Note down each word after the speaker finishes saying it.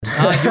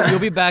You'll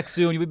be back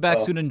soon. You'll be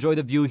back soon. Enjoy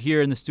the view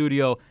here in the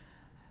studio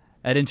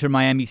at Inter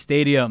Miami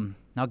Stadium.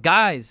 Now,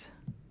 guys,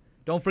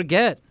 don't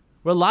forget,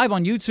 we're live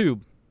on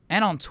YouTube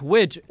and on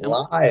Twitch.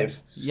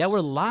 Live. Yeah, we're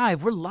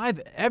live. We're live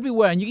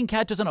everywhere. And you can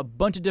catch us on a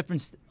bunch of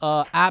different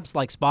apps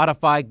like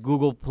Spotify,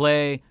 Google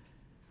Play,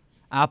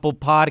 Apple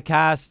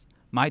Podcasts,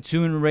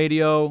 MyTuner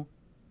Radio,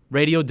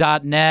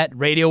 Radio.net,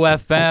 Radio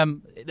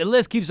FM. The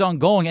list keeps on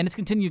going, and it's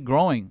continued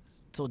growing.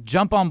 So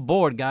jump on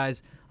board,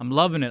 guys. I'm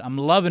loving it. I'm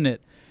loving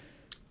it.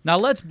 Now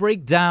let's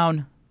break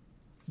down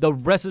the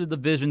rest of the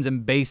divisions in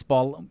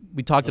baseball.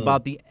 We talked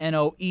about the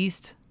NL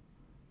East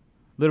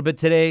a little bit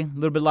today, a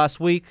little bit last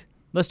week.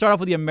 Let's start off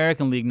with the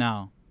American League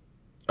now.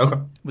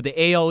 Okay. With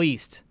the AL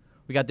East.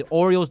 We got the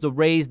Orioles, the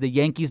Rays, the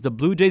Yankees, the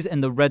Blue Jays,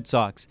 and the Red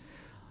Sox.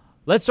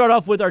 Let's start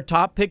off with our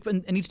top pick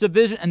in each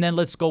division, and then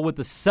let's go with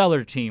the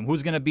seller team,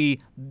 who's going to be,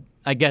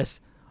 I guess,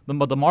 the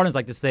Marlins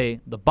like to say,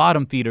 the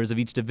bottom feeders of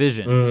each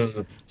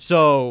division.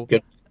 So,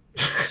 Good.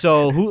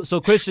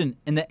 so Christian,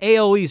 in the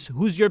AL East,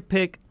 who's your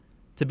pick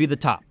to be the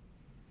top?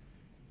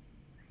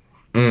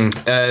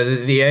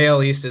 The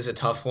AL East is a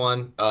tough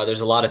one.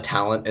 There's a lot of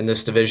talent in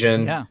this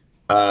division.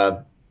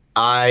 Yeah.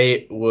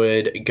 I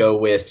would go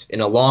with, in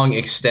a long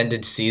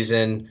extended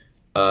season,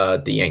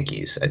 the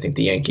Yankees. I think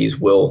the Yankees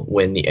will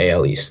win the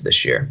AL East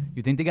this year.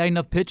 You think they got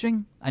enough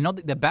pitching? I know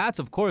the bats,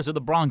 of course, are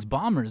the Bronx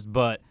Bombers,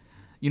 but,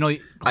 you know.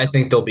 I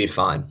think they'll be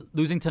fine.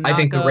 Losing Tanaka. I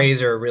think the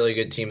Rays are a really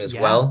good team as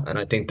well, and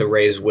I think the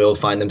Rays will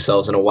find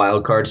themselves in a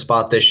wild card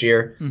spot this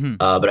year.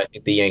 But I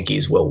think the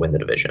Yankees will win the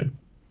division.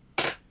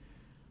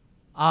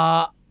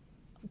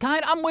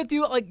 I'm with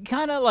you. I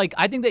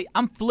think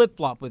I'm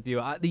flip-flop with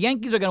you. The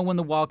Yankees are going to win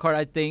the wild card,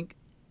 I think.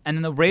 And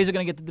then the Rays are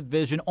going to get the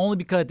division only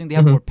because I think they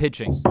have more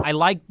pitching. I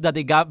like that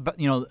they got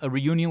a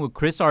reunion with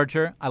Chris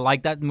Archer. I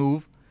like that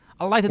move.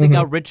 I like that they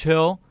got Rich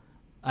Hill.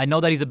 I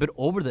know that he's a bit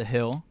over the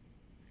hill.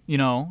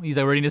 He's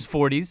already in his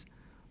 40s.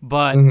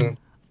 But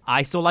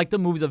I still like the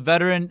move. He's a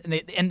veteran.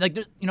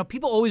 And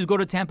people always go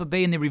to Tampa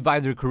Bay and they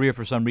revive their career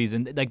for some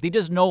reason. Like, they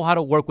just know how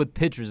to work with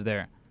pitchers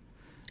there.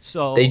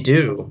 So they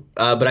do.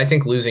 But I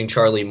think losing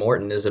Charlie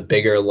Morton is a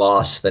bigger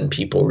loss than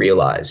people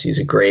realize. He's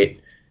a great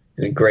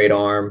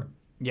arm.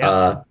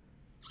 Yeah.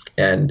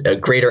 And a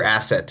greater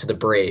asset to the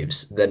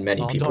Braves than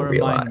many people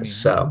realize.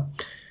 So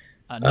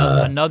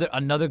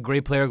another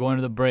great player going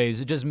to the Braves.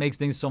 It just makes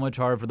things so much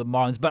harder for the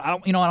Marlins. But I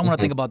don't want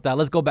to think about that.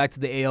 Let's go back to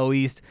the AL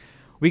East.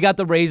 We got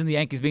the Rays and the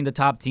Yankees being the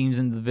top teams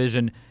in the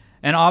division,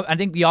 and I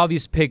think the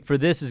obvious pick for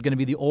this is going to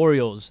be the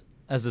Orioles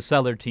as the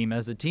seller team,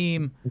 as the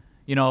team,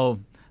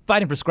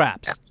 fighting for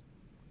scraps.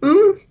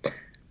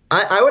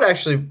 I would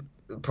actually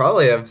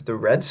probably have the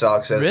Red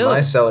Sox as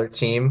my seller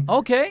team.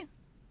 Okay.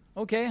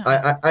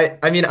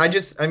 I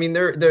mean,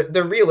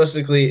 they're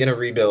realistically in a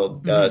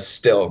rebuild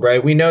still,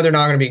 right? We know they're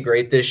not going to be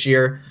great this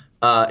year.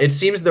 It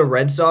seems the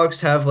Red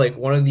Sox have like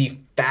one of the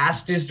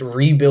fastest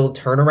rebuild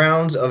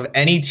turnarounds of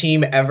any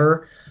team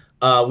ever.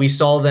 We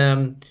saw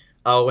them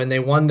when they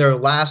won their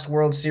last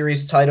World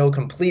Series title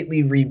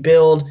completely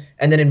rebuild,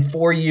 and then in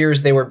 4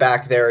 years they were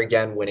back there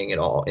again winning it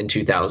all in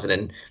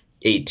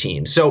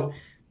 2018. So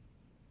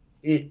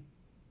it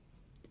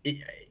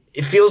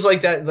feels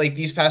like that, like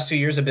these past 2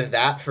 years have been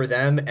that for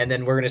them, and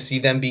then we're going to see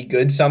them be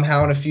good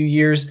somehow in a few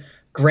years.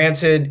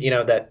 Granted,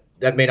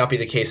 that may not be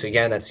the case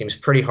again. That seems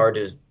pretty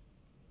hard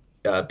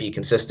to be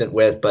consistent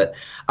with. But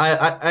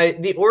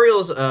the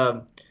Orioles,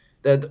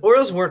 the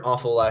Orioles weren't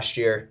awful last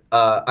year.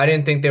 I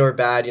didn't think they were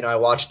bad.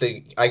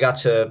 I got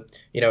to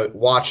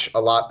watch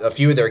a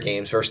few of their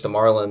games versus the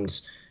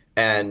Marlins,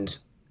 and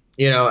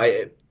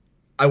I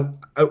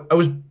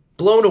was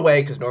blown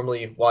away because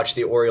normally you watch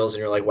the Orioles and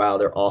you're like, wow,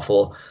 they're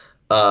awful.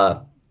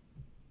 But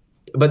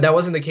that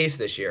wasn't the case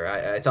this year.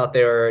 I thought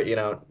they were,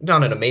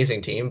 not an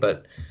amazing team,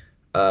 but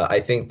I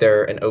think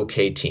they're an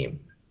okay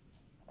team.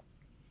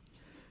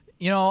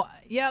 They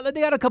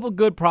got a couple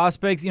good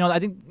prospects. I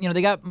think,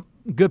 they got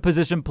good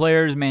position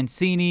players.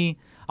 Mancini.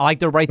 I like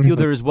their right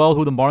fielder as well,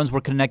 who the Marlins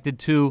were connected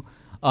to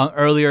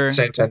earlier.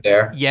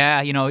 Santander.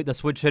 Yeah, the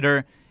switch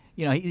hitter.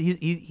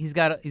 He's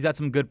got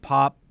some good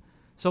pop.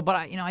 So, but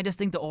I just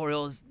think the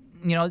Orioles,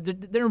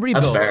 they're in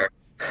rebuild. That's fair.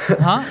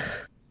 Huh?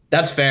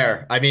 That's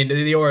fair. I mean,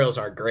 the Orioles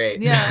are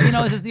great. Yeah,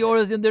 it's just the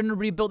Orioles, they're in a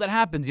rebuild that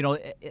happens. You're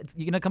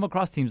going to come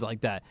across teams like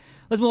that.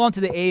 Let's move on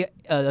to the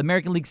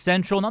American League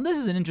Central. Now, this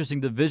is an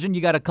interesting division. You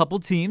got a couple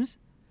teams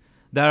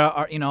that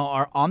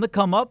are on the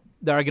come up,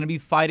 that are going to be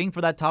fighting for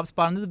that top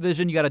spot in the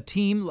division. You got a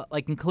team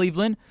like in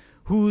Cleveland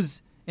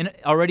who's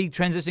already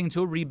transitioning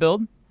to a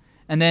rebuild.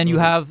 And then you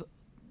have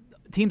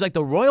teams like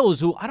the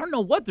Royals who I don't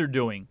know what they're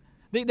doing.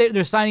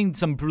 They're signing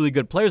some really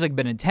good players like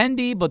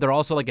Benintendi, but they're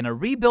also like in a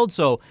rebuild.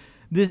 So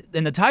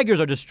and the Tigers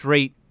are just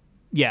straight,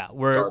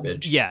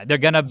 garbage. Yeah, they're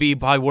gonna be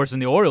probably worse than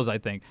the Orioles, I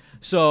think.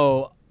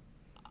 So,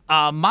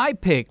 my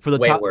pick for the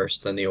way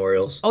worse than the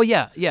Orioles. Oh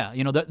yeah.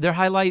 Their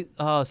highlight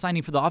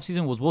signing for the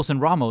offseason was Wilson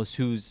Ramos,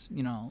 who's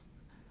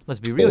let's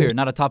be real here,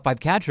 not a top 5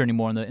 catcher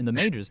anymore in the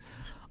majors.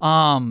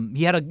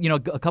 He had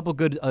a couple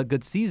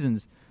good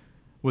seasons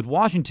with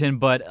Washington,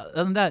 but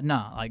other than that,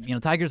 nah.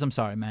 Tigers, I'm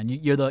sorry, man.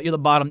 You're the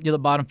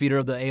bottom feeder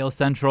of the AL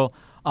Central.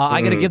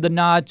 I got to give the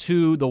nod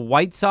to the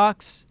White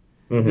Sox.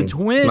 The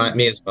Twins.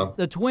 Me as well.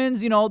 The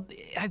Twins,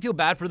 I feel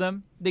bad for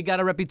them. They got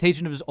a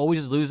reputation of just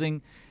always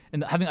losing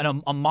and having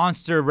a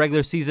monster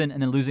regular season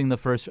and then losing in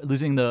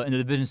the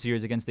division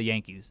series against the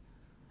Yankees.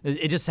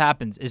 It just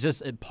happens. It's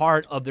just a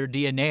part of their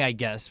DNA, I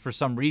guess, for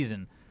some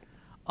reason.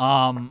 But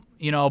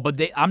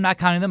I'm not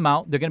counting them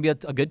out. They're going to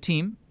be a good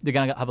team. They're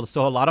going to have a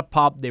lot of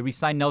pop. They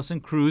re-signed Nelson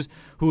Cruz,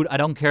 who I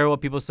don't care what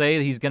people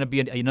say. He's going to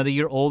be another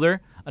year older,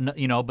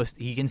 but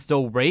he can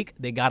still rake.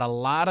 They got a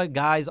lot of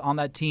guys on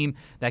that team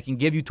that can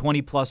give you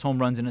 20-plus home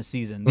runs in a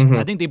season.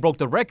 I think they broke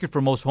the record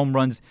for most home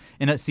runs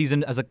in a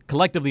season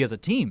collectively as a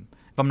team,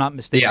 if I'm not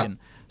mistaken. Yeah.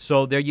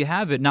 So there you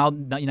have it. Now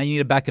you need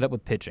to back it up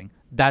with pitching.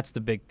 That's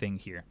the big thing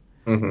here.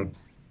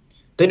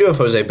 They do have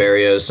Jose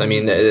Barrios. I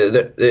mean,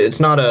 it's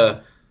not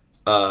a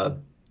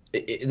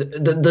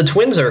the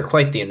Twins are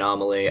quite the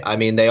anomaly. I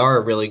mean, they are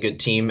a really good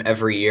team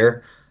every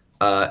year,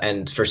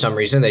 and for some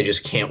reason they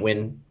just can't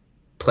win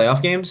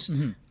playoff games.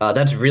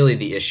 That's really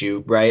the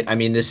issue, right? I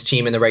mean, this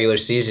team in the regular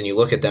season, you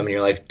look at them and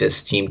you're like,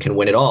 this team can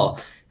win it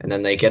all, and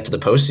then they get to the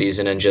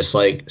postseason and just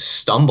like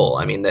stumble.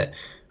 I mean,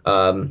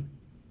 them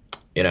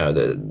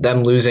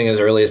losing as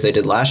early as they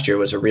did last year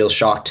was a real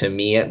shock to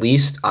me, at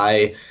least.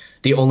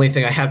 The only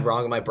thing I had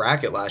wrong in my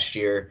bracket last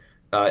year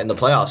in the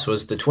playoffs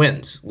was the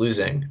Twins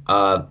losing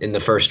in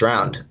the first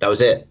round. That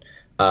was it.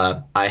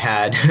 I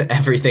had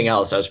everything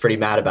else. I was pretty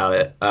mad about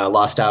it.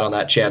 Lost out on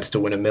that chance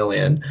to win $1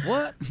 million.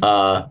 What?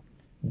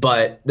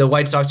 But the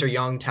White Sox are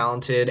young,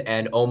 talented,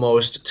 and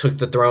almost took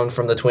the throne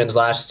from the Twins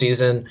last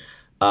season.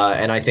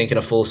 And I think in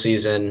a full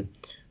season,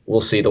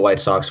 we'll see the White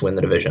Sox win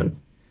the division.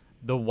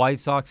 The White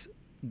Sox,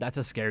 that's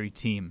a scary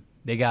team.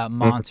 They got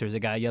monsters. They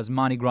got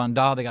Yasmani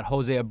Grandal. They got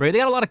Jose Abreu. They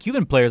got a lot of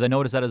Cuban players. I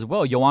noticed that as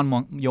well. Yohan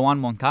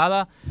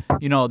Moncada.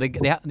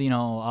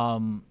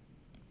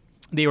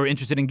 They were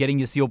interested in getting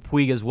Yasiel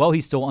Puig as well.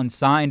 He's still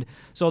unsigned.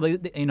 So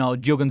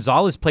Gio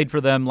Gonzalez played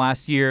for them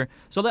last year.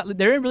 So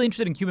they're really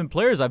interested in Cuban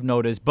players, I've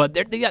noticed. But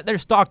they're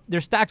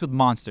stacked with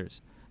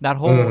monsters. That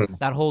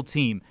whole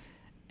team.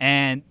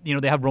 And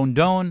they have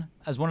Rondon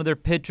as one of their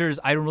pitchers.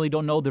 I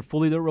don't know they're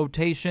fully their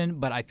rotation,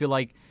 but I feel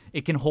like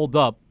it can hold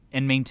up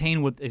and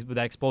maintain with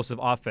that explosive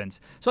offense.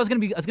 So it's gonna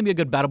be a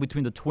good battle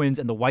between the Twins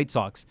and the White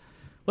Sox.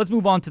 Let's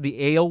move on to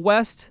the AL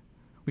West.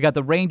 We got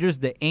the Rangers,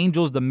 the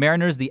Angels, the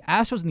Mariners, the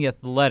Astros, and the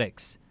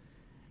Athletics.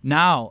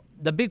 Now,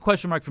 the big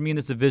question mark for me in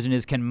this division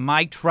is, can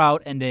Mike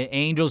Trout and the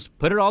Angels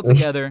put it all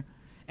together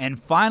and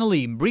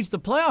finally reach the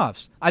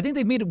playoffs? I think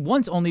they've made it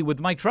once only with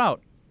Mike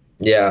Trout.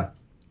 Yeah.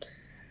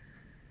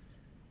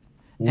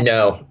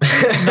 No.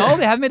 No,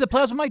 they haven't made the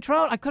playoffs with Mike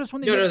Trout? I could have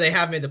sworn No, they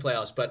have made the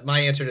playoffs. But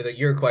my answer to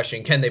your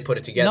question, can they put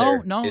it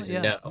together, is no.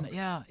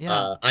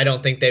 Yeah. I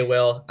don't think they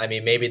will. I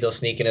mean, maybe they'll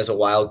sneak in as a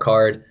wild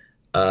card.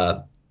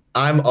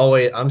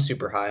 I'm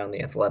super high on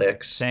the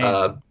Athletics.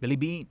 Same. Billy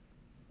Bean.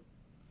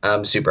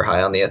 I'm super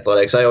high on the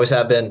Athletics. I always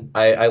have been.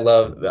 I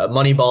love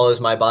Moneyball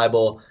is my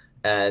Bible,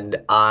 and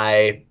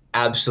I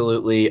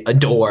absolutely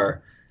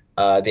adore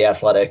the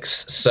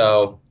Athletics.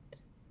 So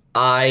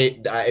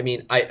I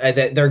mean,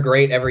 they're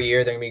great every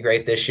year. They're gonna be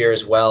great this year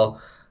as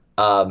well.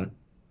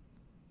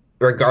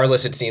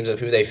 Regardless, it seems, of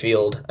who they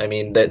field. I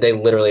mean, they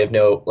literally have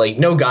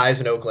no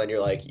guys in Oakland. You're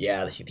like,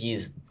 yeah,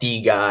 he's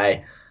the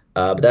guy.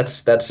 But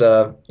that's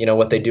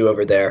what they do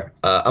over there.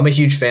 I'm a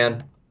huge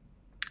fan.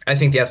 I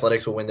think the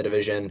Athletics will win the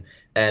division,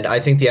 and I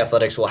think the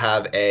Athletics will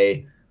have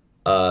and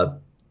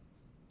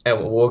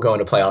we'll go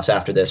into playoffs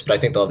after this, but I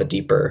think they'll have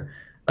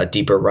a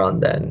deeper run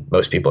than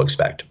most people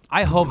expect.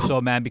 I hope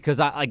so, man, because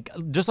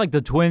just like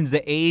the Twins,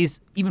 the A's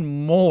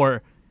even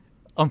more,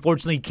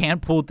 unfortunately,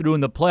 can't pull through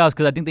in the playoffs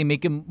because I think they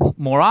make it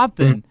more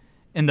often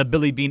in the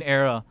Billy Bean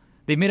era.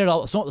 They made it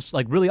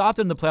really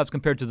often in the playoffs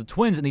compared to the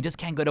Twins, and they just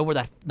can't get over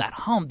that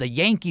hump. The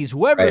Yankees,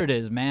 whoever it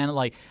is, man,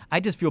 I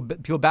just feel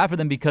bad for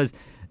them because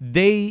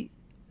they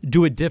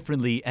do it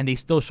differently, and they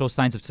still show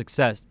signs of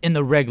success in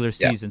the regular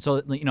season.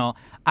 So,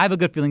 I have a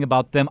good feeling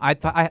about them.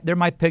 They're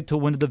my pick to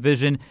win the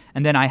division,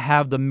 and then I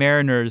have the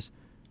Mariners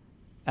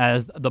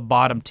as the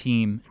bottom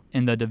team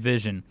in the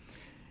division.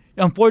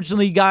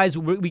 Unfortunately, guys,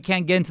 we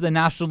can't get into the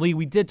National League.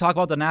 We did talk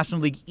about the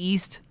National League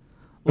East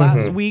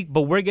last week,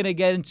 but we're going to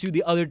get into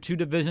the other two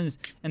divisions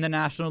in the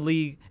National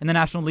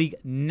League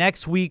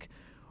next week.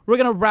 We're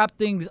going to wrap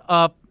things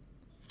up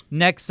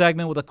next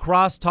segment with a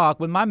crosstalk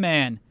with my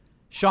man,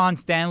 Sean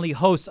Stanley,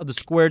 host of the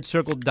Squared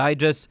Circle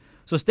Digest.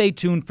 So stay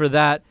tuned for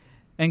that.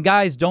 And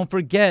guys, don't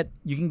forget,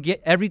 you can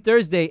get every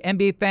Thursday,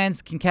 NBA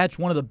fans can catch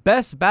one of the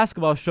best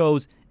basketball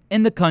shows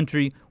in the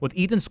country with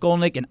Ethan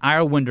Skolnick and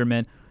Ira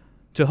Winderman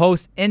to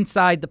host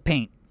Inside the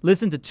Paint.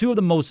 Listen to two of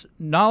the most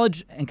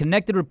knowledge and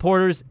connected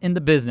reporters in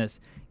the business.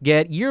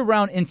 Get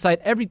year-round insight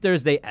every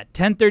Thursday at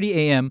 10:30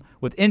 a.m.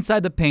 with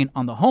Inside the Paint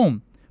on the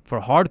home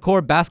for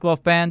hardcore basketball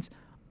fans,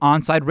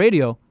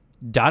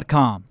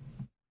 OnsideRadio.com.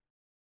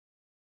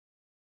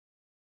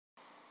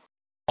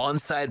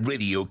 Onside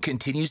Radio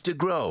continues to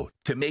grow.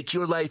 To make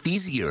your life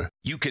easier,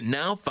 you can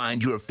now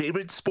find your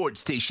favorite sports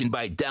station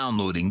by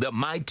downloading the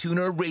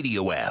MyTuner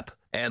Radio app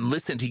and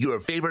listen to your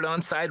favorite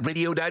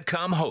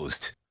OnsideRadio.com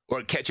host.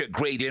 or catch a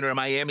great Inter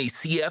Miami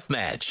CF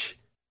match.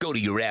 Go to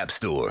your app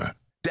store,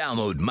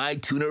 download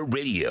MyTuner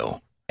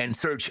Radio, and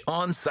search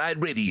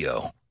Onside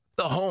Radio,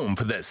 the home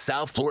for the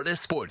South Florida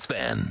sports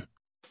fan.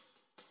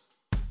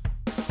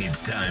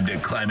 It's time to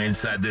climb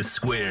inside the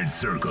squared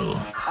circle.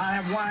 I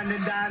have wined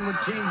and dined with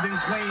kings and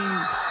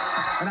queens,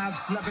 and I've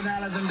slept in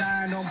alleys and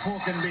dined on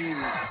pork and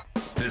beans.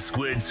 The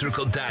Squared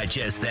Circle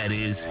Digest, that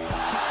is.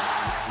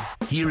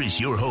 Here is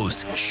your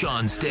host,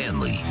 Sean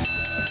Stanley.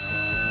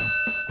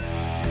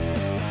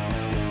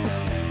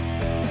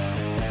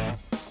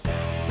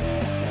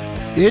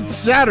 It's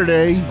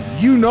Saturday.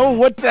 You know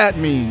what that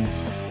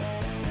means.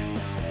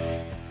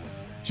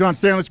 Sean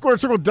Stanley, Squared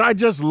Circle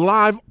Digest,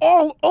 live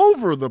all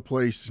over the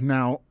place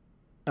now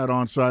at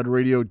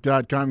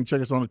OnSideRadio.com. You can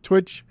check us on the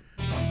Twitch,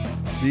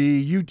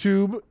 the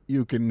YouTube.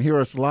 You can hear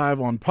us live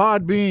on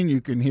Podbean.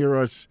 You can hear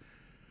us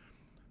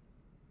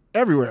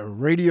everywhere.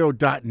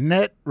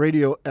 Radio.net,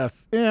 Radio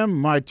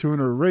FM,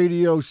 MyTuner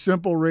Radio,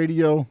 Simple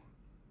Radio.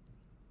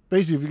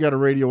 Basically, if you got a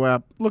radio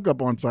app, look up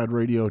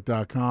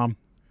OnSideRadio.com.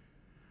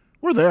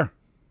 We're there.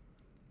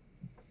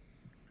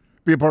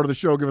 Be a part of the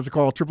show. Give us a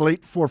call,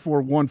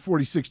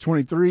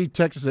 888-441-4623.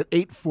 Text us at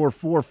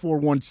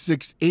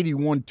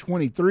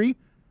 844-416-8123.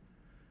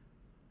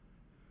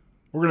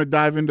 We're going to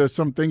dive into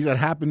some things that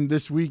happened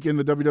this week in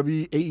the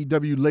WWE,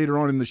 AEW later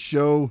on in the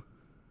show.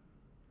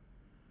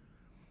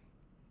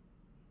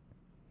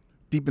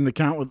 Deep in the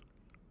count with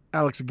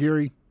Alex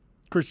Aguirre,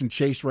 Christian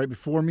Chase right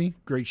before me.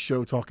 Great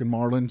show talking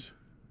Marlins.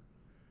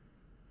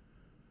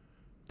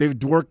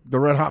 David Dwork, the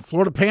Red Hot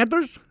Florida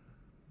Panthers.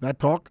 That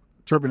talk.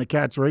 Chirping the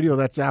Cats Radio,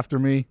 that's after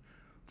me,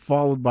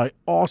 followed by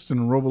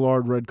Austin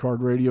Robillard, Red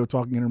Card Radio,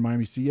 talking Inter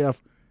Miami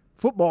CF,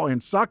 football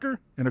and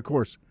soccer, and of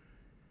course,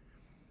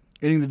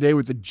 ending the day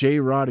with the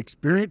J-Rod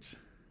Experience.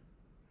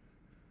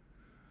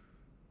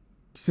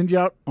 Send you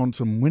out on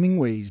some winning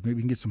ways. Maybe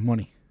you can get some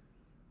money.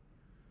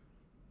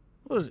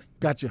 What is it?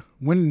 Got you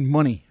winning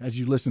money as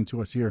you listen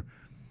to us here.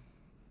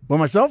 But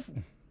myself,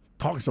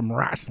 talking some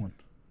wrestling.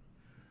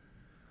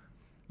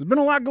 There's been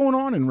a lot going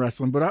on in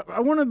wrestling, but I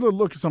wanted to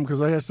look at some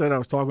because, like I said, I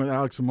was talking with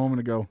Alex a moment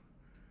ago.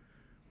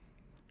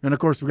 And, of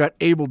course, we got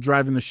Abel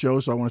driving the show,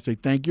 so I want to say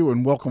thank you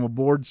and welcome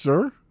aboard,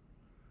 sir.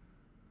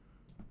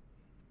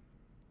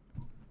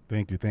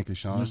 Thank you,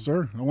 Sean. Yes,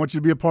 sir. I want you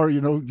to be a part.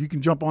 You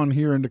can jump on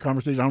here in the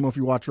conversation. I don't know if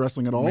you watch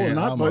wrestling at all or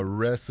not. I'm a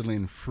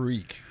wrestling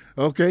freak.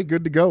 Okay,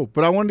 good to go.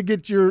 But I wanted to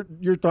get your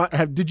thought.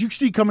 Did you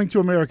see Coming to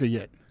America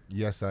yet?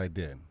 Yes, I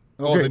did. Okay.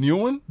 Oh, the new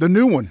one? The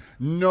new one.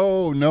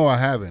 No, I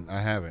haven't.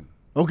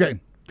 Okay.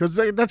 Because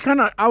that's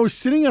kind of, I was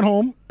sitting at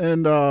home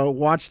and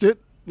watched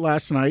it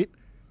last night,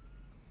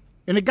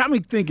 and it got me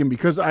thinking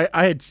because I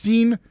had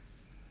seen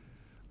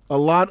a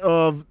lot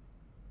of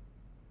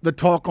the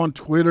talk on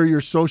Twitter, your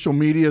social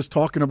media is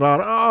talking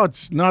about,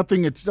 it's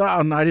nothing,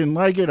 I didn't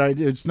like it,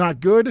 it's not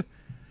good.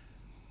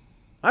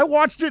 I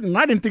watched it, and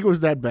I didn't think it was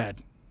that bad.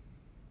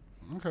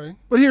 Okay.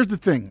 But here's the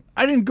thing.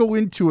 I didn't go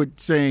into it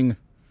saying,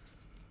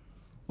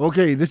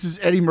 okay, this is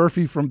Eddie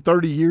Murphy from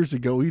 30 years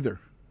ago either.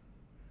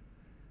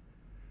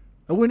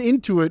 I went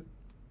into it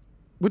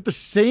with the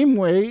same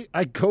way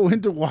I go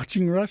into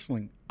watching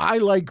wrestling. I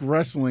like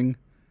wrestling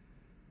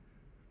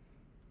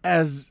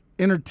as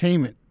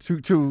entertainment,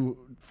 to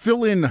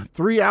fill in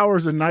 3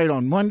 hours a night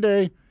on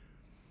Monday,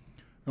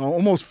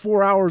 almost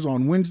 4 hours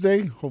on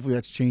Wednesday. Hopefully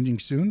that's changing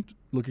soon.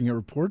 Looking at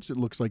reports, it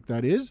looks like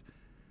that is.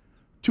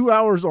 2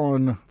 hours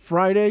on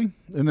Friday,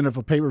 and then if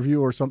a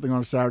pay-per-view or something on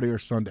a Saturday or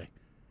Sunday.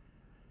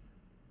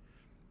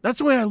 That's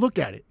the way I look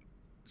at it.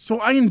 So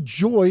I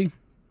enjoy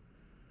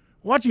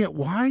watching it.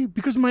 Why?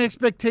 Because my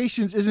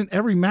expectations isn't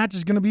every match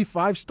is going to be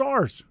 5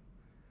 stars.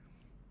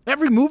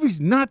 Every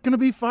movie's not going to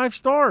be 5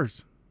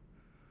 stars.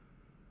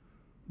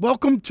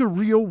 Welcome to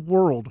real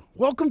world.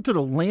 Welcome to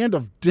the land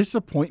of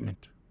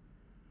disappointment.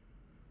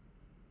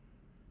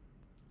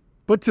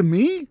 But to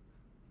me,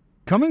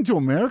 Coming to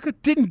America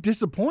didn't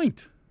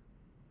disappoint.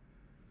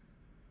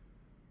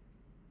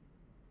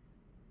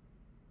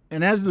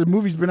 And as the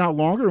movie's been out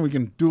longer, and we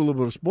can do a little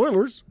bit of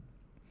spoilers,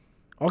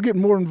 I'll get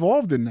more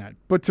involved in that.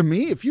 But to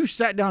me, if you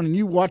sat down and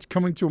you watched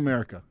Coming to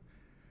America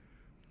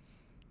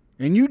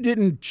and you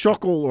didn't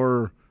chuckle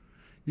or,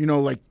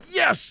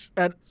 yes,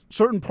 at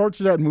certain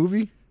parts of that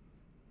movie,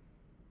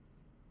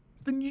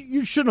 then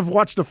you shouldn't have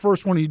watched the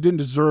first one. You didn't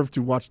deserve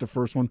to watch the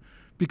first one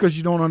because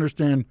you don't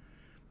understand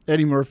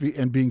Eddie Murphy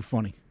and being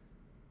funny.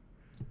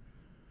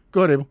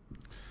 Go ahead, Abel.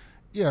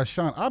 Yeah,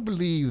 Sean, I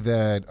believe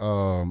that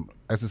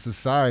as a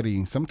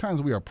society,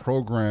 sometimes we are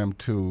programmed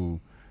to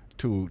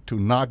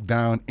knock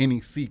down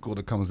any sequel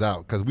that comes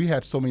out because we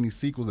had so many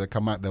sequels that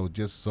come out that was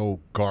just so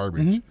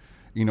garbage,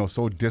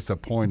 so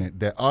disappointed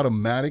that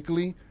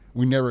automatically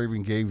we never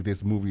even gave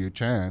this movie a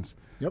chance.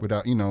 Yep.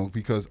 Without,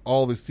 because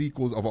all the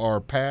sequels of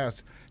our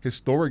past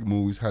historic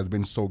movies has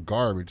been so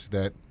garbage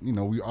that,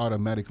 we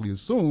automatically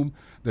assume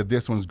that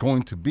this one's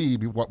going to be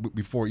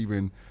before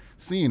even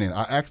seeing it.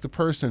 I asked the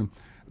person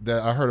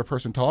that I heard a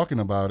person talking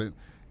about it,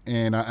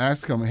 and I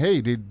asked him, hey,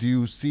 did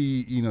you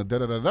see,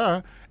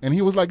 da-da-da-da? And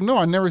he was like, no,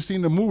 I never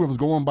seen the movie. I was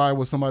going by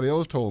what somebody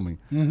else told me.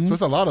 Mm-hmm. So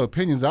it's a lot of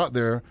opinions out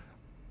there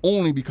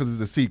only because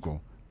it's a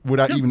sequel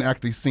without even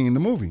actually seeing the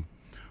movie.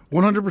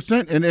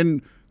 100%.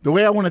 And the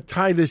way I want to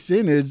tie this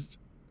in is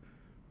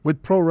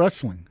with pro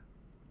wrestling.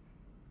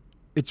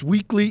 It's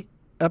weekly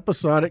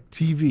episodic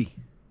TV.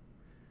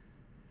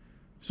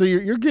 So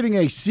you're getting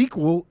a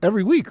sequel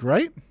every week,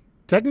 right?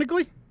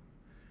 Technically.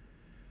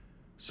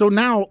 So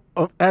now,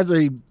 as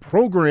a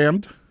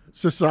programmed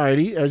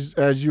society,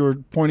 as you're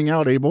pointing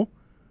out, Abel,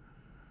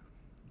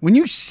 when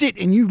you sit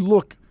and you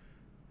look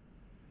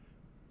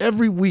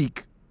every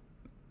week,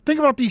 think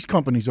about these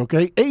companies,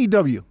 okay?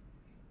 AEW.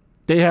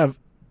 They have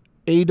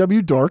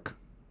AEW Dark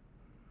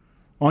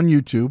on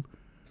YouTube.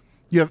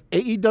 You have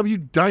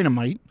AEW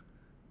Dynamite.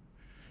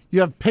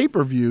 You have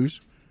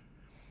pay-per-views.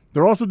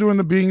 They're also doing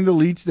the Being the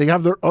Elites. They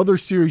have their other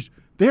series.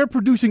 They are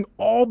producing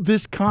all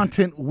this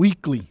content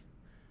weekly.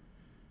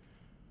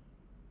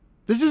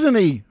 This isn't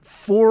a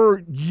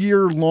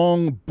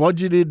 4-year-long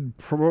budgeted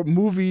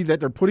movie that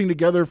they're putting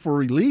together for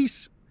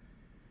release.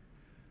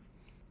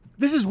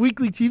 This is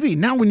weekly TV.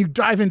 Now, when you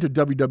dive into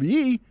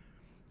WWE,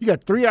 you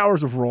got 3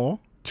 hours of Raw,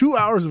 2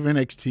 hours of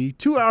NXT,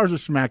 2 hours of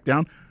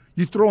SmackDown.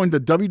 You throw in the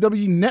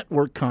WWE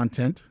Network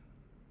content.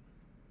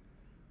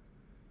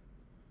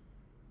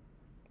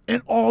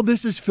 And all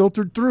this is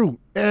filtered through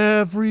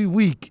every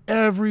week,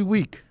 every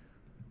week.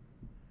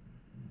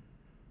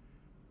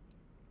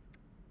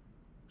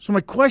 So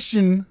my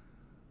question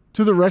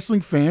to the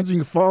wrestling fans, you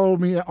can follow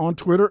me on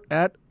Twitter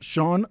at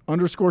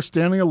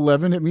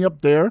Sean_Stanley11. Hit me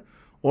up there.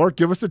 Or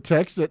give us a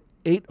text at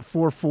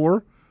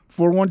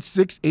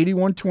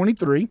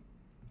 844-416-8123.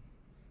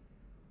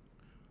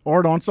 Or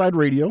at Onside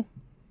Radio.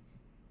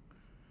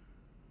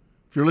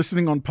 If you're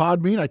listening on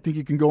Podbean, I think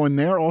you can go in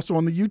there. Also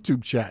on the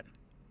YouTube chat.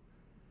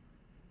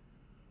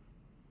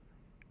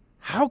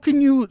 How can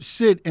you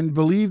sit and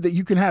believe that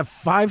you can have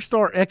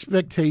 5-star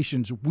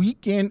expectations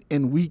week in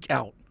and week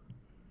out?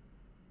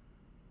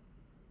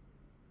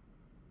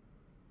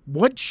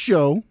 What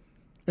show,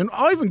 and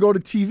I'll even go to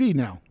TV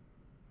now,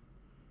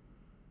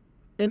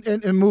 and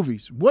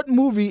movies. What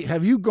movie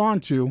have you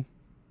gone to,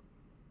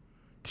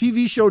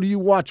 TV show do you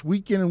watch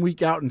week in and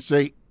week out and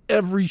say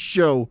every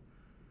show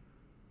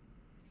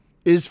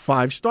is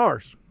 5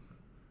 stars?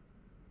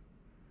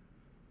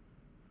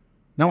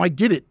 Now, I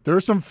get it. There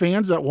are some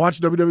fans that watch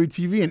WWE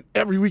TV and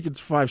every week it's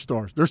 5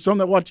 stars. There's some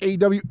that watch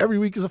AEW every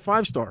week is a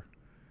 5-star.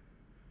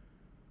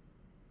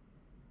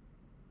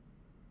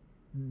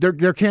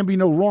 There can be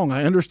no wrong.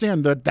 I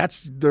understand that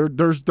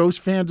there's those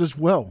fans as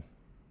well.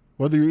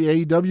 Whether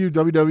you're AEW,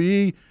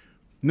 WWE,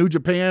 New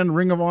Japan,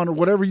 Ring of Honor,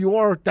 whatever you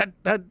are,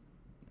 that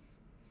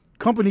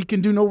company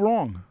can do no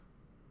wrong.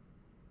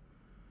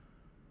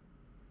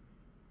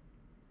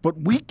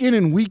 But week in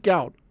and week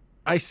out,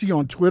 I see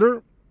on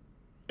Twitter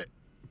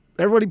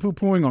everybody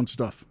poo-pooing on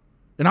stuff.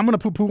 And I'm going to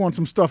poo-poo on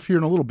some stuff here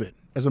in a little bit,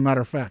 as a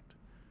matter of fact.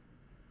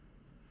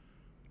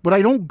 But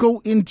I don't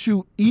go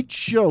into each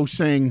show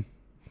saying,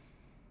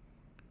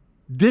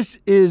 this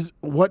is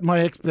what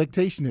my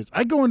expectation is.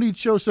 I go into each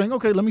show saying,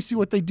 okay, let me see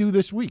what they do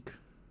this week.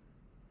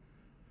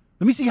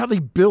 Let me see how they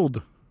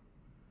build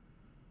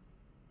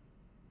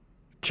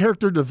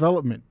character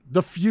development,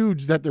 the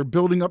feuds that they're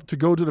building up to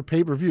go to the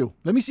pay-per-view.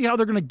 Let me see how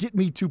they're going to get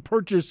me to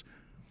purchase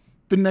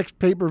the next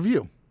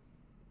pay-per-view.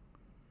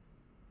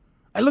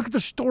 I look at the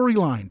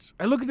storylines.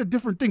 I look at the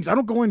different things. I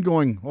don't go in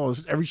going, oh,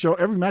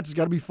 every match has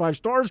got to be 5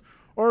 stars,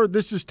 or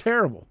this is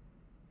terrible.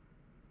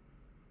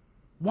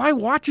 Why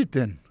watch it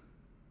then?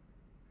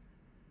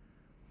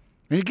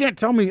 And you can't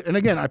tell me, and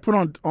again, I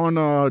put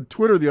on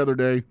Twitter the other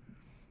day,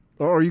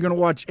 are you going to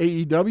watch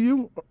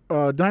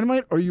AEW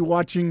Dynamite, or are you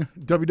watching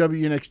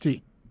WWE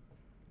NXT?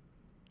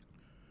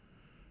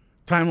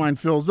 Timeline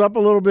fills up a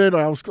little bit.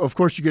 Of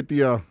course, you get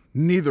the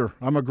neither.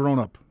 I'm a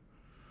grown-up.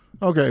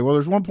 Okay, well,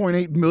 there's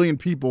 1.8 million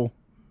people,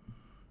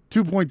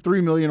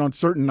 2.3 million on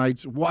certain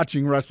nights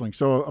watching wrestling.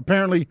 So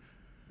apparently,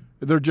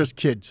 they're just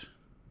kids.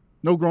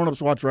 No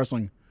grown-ups watch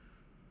wrestling.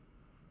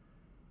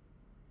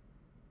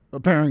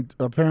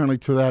 Apparently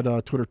to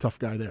that Twitter tough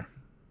guy there.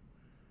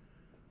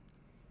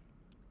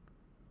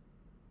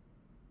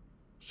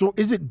 So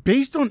is it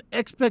based on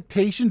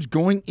expectations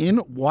going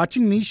in,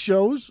 watching these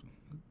shows?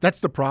 That's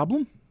the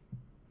problem?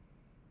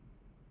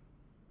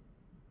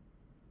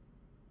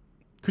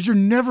 Because you're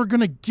never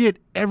going to get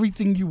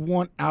everything you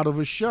want out of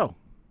a show.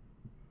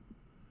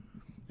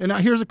 And now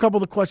here's a couple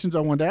of the questions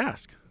I wanted to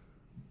ask.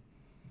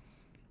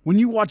 When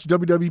you watch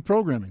WWE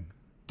programming,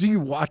 do you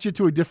watch it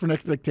to a different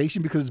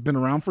expectation because it's been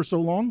around for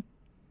so long?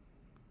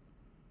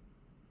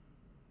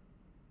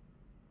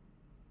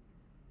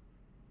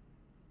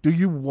 Do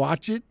you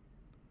watch it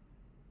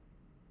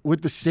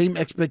with the same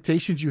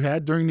expectations you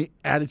had during the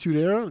Attitude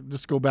Era?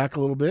 Just go back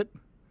a little bit.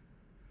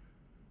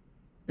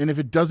 And if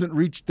it doesn't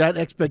reach that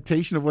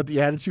expectation of what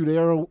the Attitude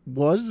Era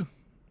was,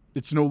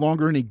 it's no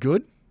longer any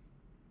good?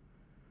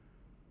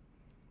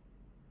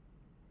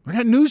 I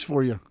got news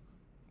for you,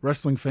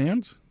 wrestling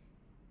fans.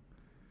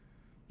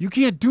 You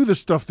can't do the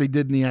stuff they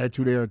did in the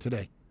Attitude Era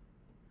today.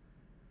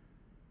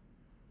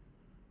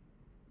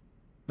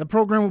 That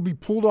program will be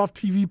pulled off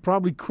TV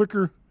probably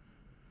quicker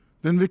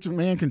than Vince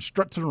McMahon can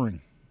strut to the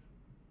ring.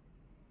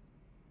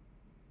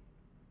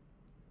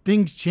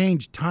 things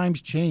change,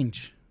 times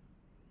change.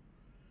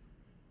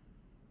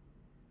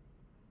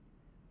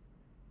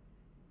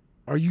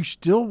 Are you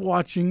still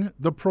watching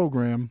the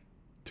program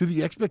to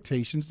the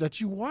expectations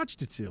that you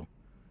watched it to?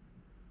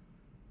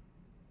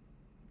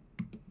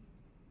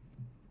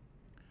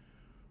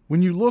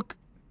 When you look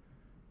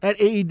at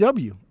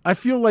AEW, I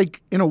feel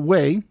like, in a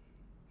way,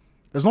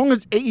 as long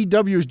as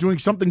AEW is doing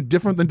something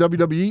different than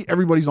WWE,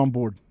 everybody's on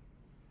board.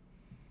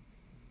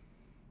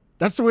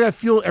 That's the way I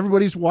feel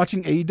everybody's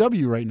watching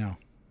AEW right now.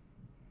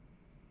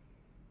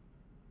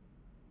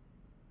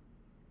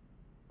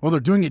 Well, they're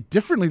doing it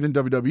differently than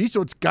WWE,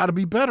 so it's got to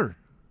be better.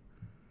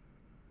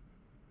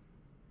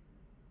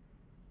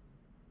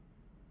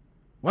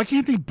 Why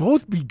can't they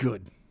both be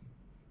good?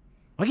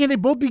 Why can't they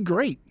both be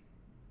great?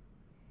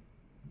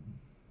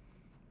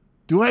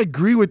 Do I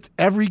agree with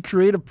every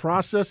creative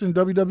process in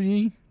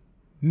WWE?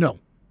 No.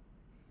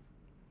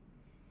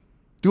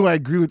 Do I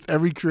agree with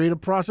every creative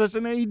process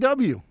in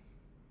AEW?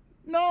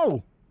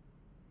 No.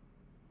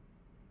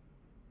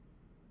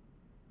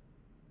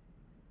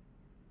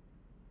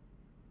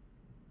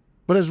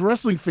 But as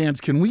wrestling fans,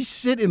 can we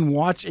sit and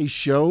watch a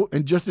show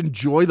and just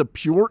enjoy the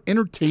pure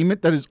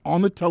entertainment that is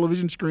on the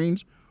television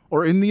screens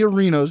or in the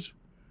arenas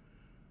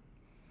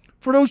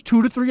for those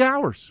 2 to 3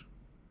 hours?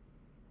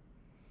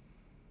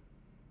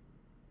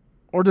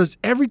 Or does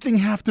everything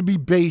have to be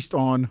based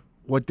on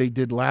what they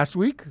did last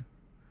week,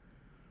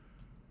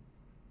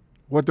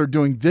 what they're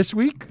doing this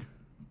week,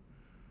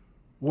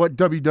 what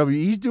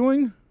WWE's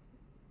doing?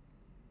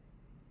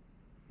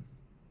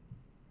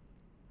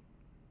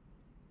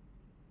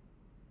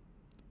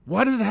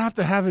 Why does it have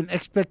to have an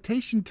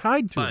expectation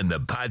tied to it? Find the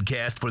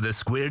podcast for the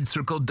Squared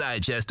Circle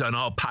Digest on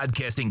all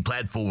podcasting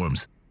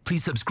platforms.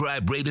 Please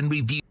subscribe, rate, and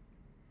review.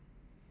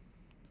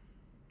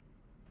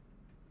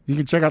 You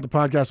can check out the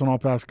podcast on all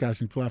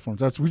podcasting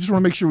platforms. We just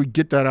want to make sure we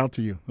get that out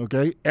to you,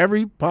 okay?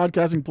 Every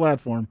podcasting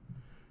platform,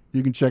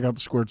 you can check out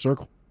the Squared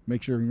Circle.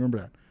 Make sure you remember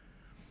that.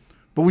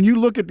 But when you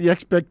look at the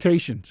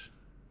expectations,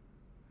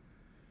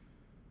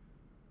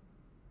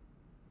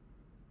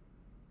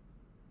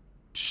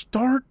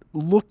 start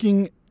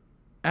looking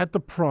at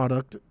the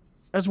product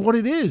as what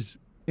it is,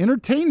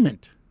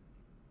 entertainment.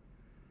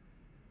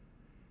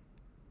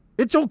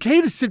 It's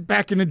okay to sit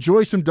back and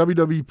enjoy some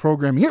WWE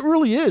programming. It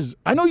really is.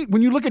 I know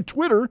when you look at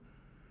Twitter,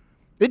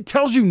 it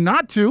tells you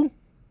not to.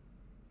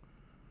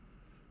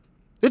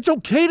 It's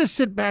okay to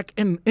sit back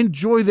and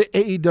enjoy the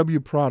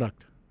AEW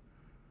product.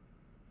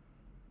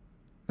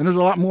 And there's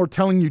a lot more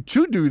telling you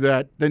to do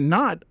that than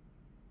not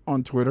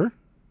on Twitter.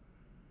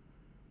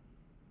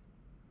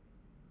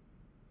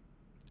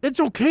 It's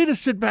okay to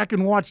sit back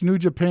and watch New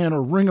Japan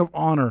or Ring of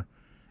Honor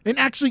and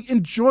actually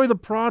enjoy the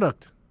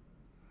product.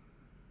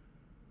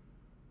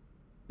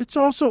 It's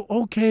also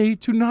okay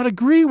to not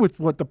agree with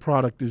what the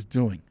product is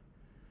doing.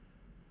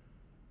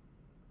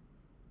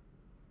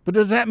 But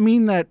does that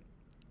mean that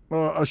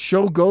a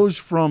show goes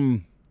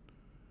from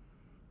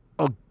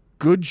a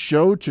good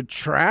show to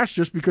trash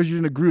just because you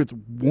didn't agree with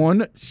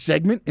one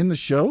segment in the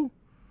show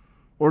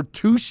or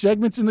 2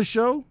 segments in the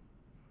show?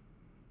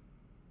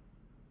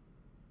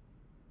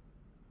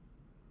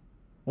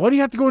 Why do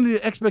you have to go into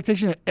the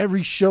expectation that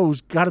every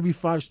show's got to be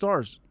 5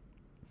 stars?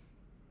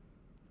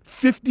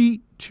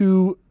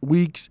 52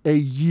 weeks a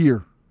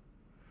year.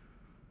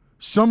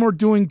 Some are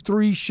doing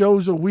 3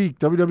 shows a week.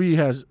 WWE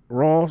has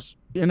Raw,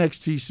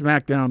 NXT,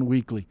 SmackDown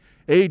weekly.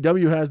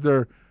 AEW has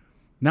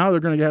now they're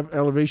going to have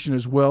Elevation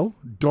as well,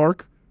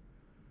 Dark,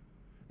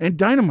 and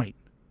Dynamite.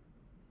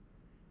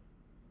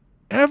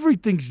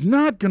 Everything's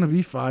not going to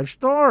be 5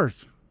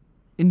 stars.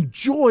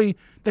 Enjoy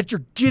that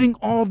you're getting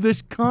all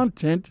this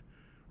content,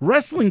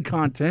 wrestling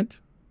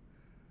content,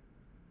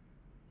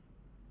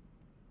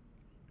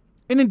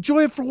 and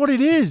enjoy it for what it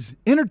is,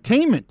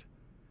 entertainment.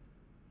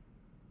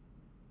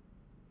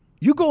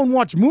 You go and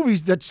watch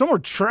movies that some are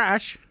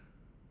trash,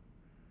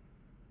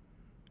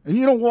 and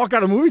you don't walk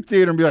out of a movie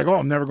theater and be like, oh,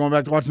 I'm never going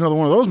back to watch another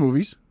one of those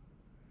movies.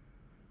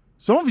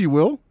 Some of you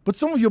will, but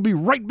some of you will be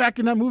right back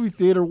in that movie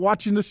theater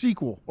watching the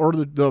sequel or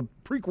the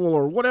prequel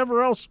or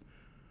whatever else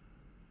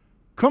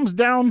comes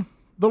down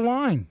the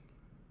line.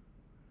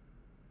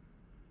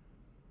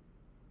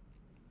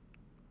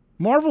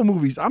 Marvel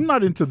movies, I'm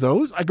not into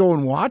those. I go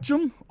and watch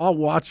them. I'll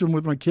watch them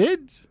with my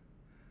kids.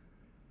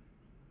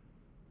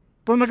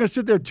 But I'm not going to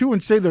sit there too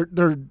and say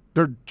they're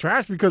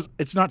trash because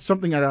it's not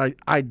something that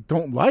I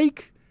don't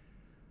like.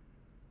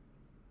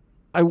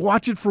 I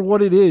watch it for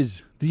what it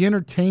is, the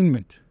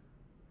entertainment.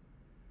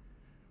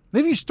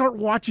 Maybe you start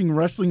watching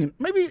wrestling, and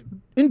maybe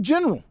in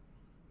general,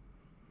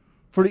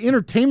 for the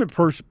entertainment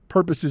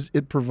purposes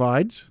it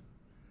provides.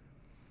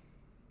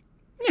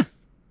 Yeah.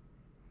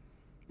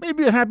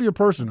 Maybe a happier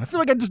person. I feel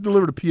like I just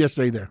delivered a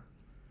PSA there.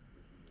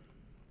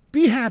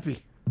 Be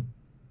happy.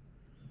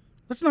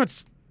 Let's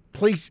not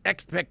place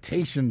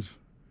expectations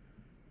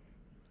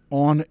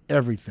on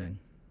everything.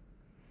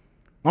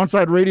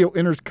 Onside Radio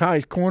enters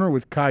Kai's Corner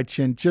with Kai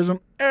Chin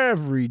Chisholm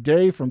every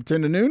day from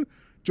 10 to noon.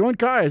 Join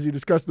Kai as he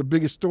discusses the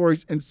biggest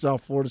stories in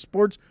South Florida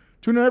sports.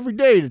 Tune in every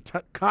day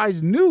to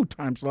Kai's new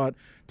time slot,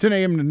 10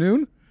 a.m. to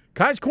noon.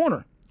 Kai's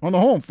Corner on the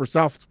home for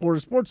South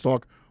Florida Sports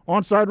Talk,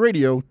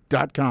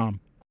 OnSideRadio.com.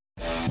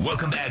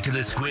 Welcome back to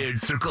the Squared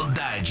Circle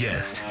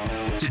Digest.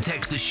 To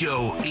text the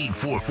show,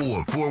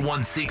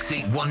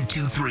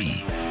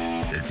 844-416-8123.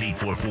 That's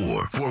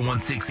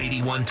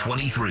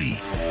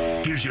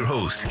 844-416-8123. Here's your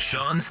host,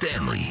 Sean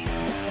Stanley.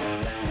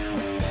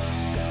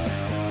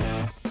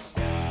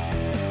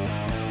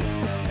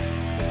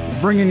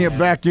 Bringing you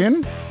back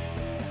in.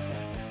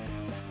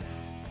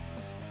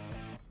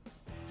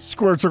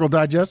 Squared Circle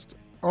Digest,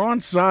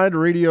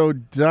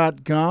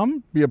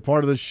 OnSideRadio.com. Be a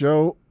part of the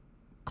show.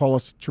 Call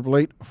us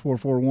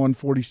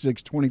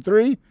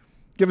 888-441-4623.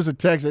 Give us a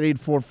text at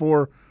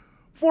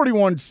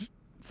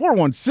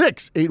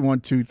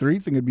 844-416-8123.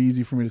 Think it'd be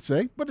easy for me to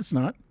say, but it's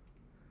not.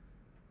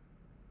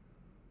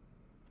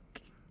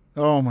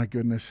 Oh, my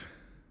goodness.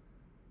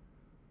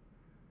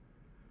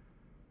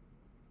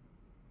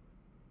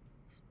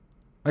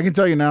 I can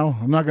tell you now,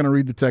 I'm not going to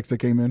read the text that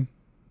came in.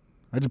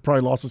 I just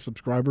probably lost a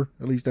subscriber.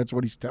 At least that's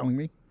what he's telling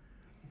me.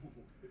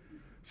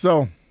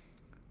 So,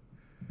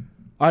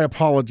 I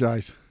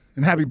apologize.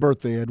 And happy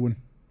birthday, Edwin.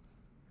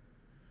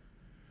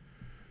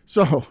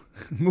 So,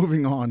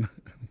 moving on.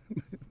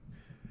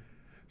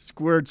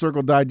 Squared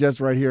Circle Digest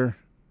right here.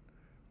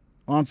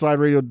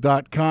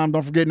 OnSideRadio.com.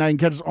 Don't forget, now you can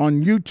catch us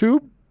on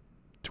YouTube,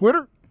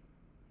 Twitter.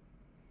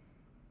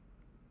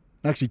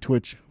 Actually,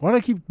 Twitch. Why do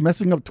I keep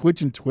messing up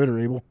Twitch and Twitter,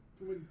 Abel?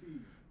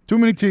 Too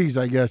many T's,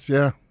 I guess,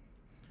 yeah.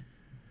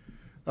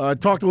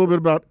 Talked a little bit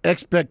about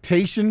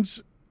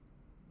expectations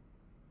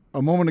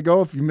a moment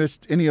ago. If you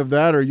missed any of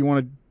that or you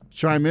want to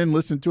chime in,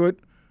 listen to it,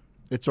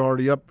 it's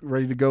already up,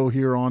 ready to go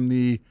here on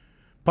the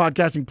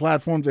podcasting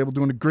platforms. Abel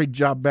doing a great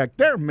job back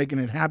there, making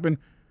it happen.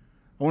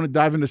 I want to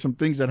dive into some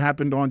things that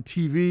happened on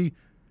TV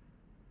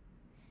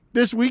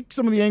this week.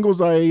 Some of the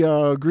angles I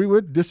agree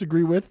with,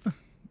 disagree with.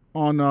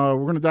 We're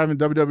going to dive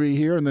into WWE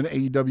here and then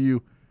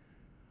AEW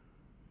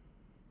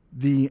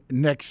the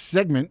next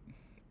segment.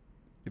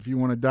 If you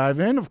want to dive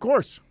in, of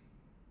course,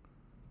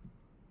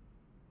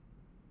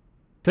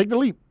 take the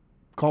leap.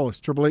 Call us,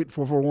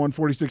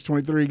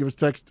 888-441-4623. Give us a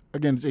text.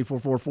 Again, it's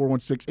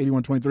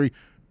 844-416-8123.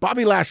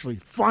 Bobby Lashley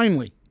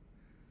finally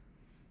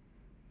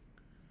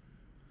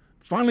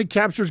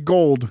captures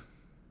gold,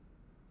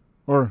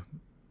 or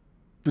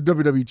the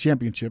WWE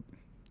Championship,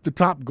 the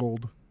top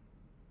gold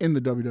in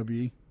the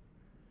WWE.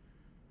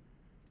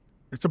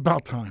 It's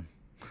about time.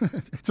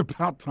 It's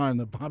about time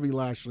that Bobby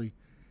Lashley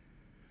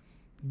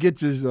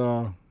gets his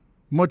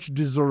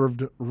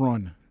much-deserved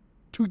run.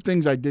 Two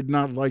things I did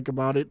not like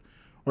about it,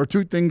 or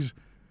two things.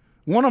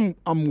 One,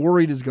 I'm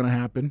worried is going to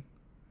happen.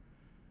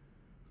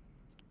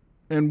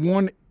 And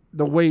one,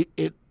 the way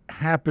it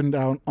happened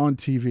out on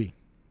TV.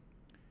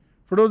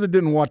 For those that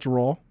didn't watch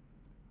Raw,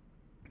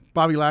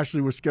 Bobby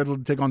Lashley was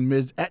scheduled to take on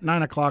Miz at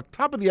 9 o'clock,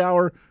 top of the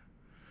hour,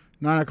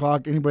 9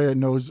 o'clock. Anybody that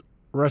knows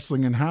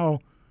wrestling and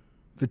how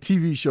the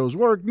TV shows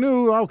work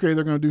knew, okay,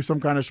 they're going to do some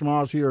kind of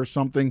schmoz here or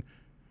something.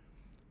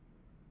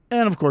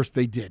 And, of course,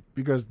 they did,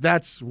 because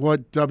that's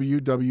what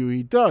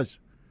WWE does.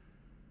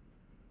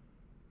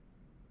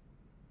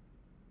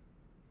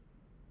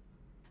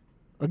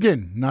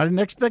 Again, not an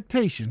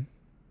expectation.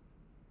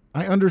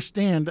 I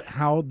understand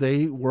how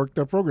they work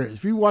their programs.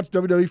 If you watch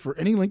WWE for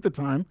any length of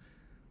time,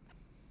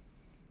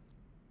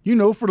 you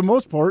know, for the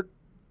most part,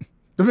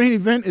 the main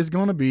event is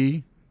going to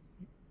be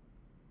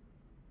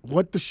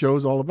what the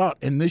show's all about.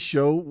 And this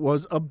show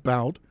was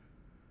about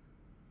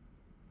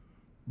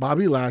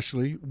Bobby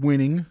Lashley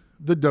winning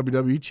the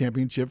WWE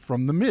Championship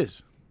from The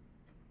Miz.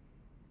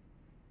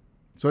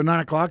 So at 9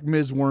 o'clock,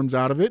 Miz worms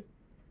out of it.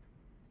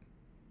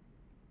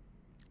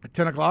 At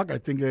 10 o'clock, I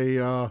think they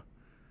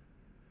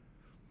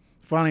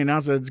finally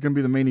announced that it's going to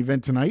be the main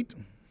event tonight.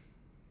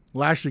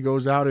 Lashley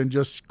goes out and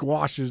just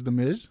squashes The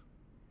Miz.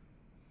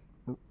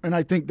 And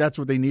I think that's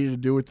what they needed to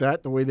do with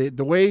that. The way they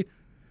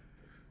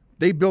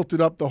built it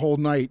up the whole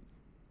night,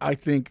 I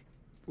think,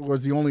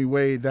 was the only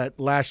way that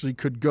Lashley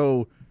could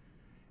go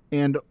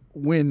and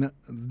win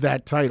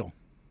that title.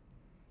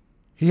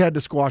 He had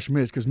to squash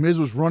Miz because Miz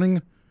was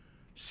running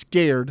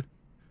scared,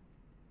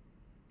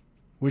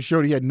 which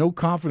showed he had no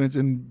confidence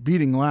in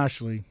beating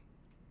Lashley.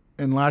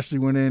 And Lashley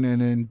went in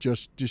and then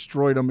just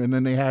destroyed him. And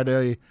then they had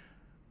a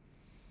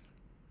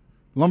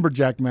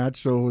lumberjack match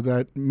so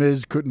that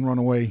Miz couldn't run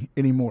away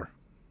anymore.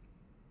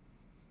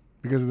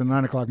 Because of the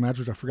 9 o'clock match,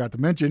 which I forgot to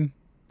mention,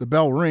 the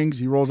bell rings.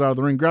 He rolls out of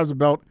the ring, grabs the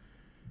belt,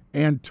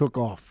 and took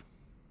off.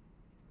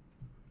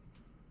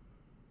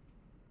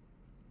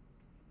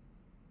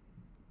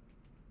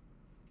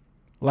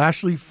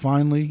 Lashley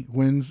finally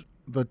wins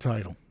the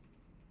title.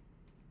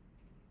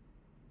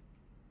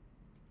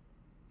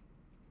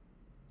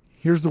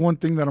 Here's the one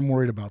thing that I'm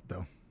worried about,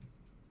 though.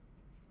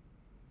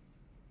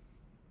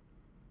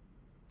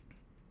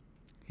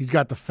 He's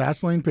got the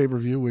Fastlane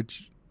pay-per-view,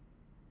 which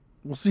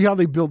we'll see how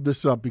they build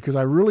this up, because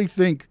I really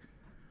think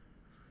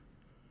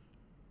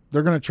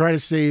they're going to try to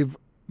save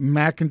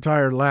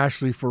McIntyre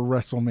Lashley for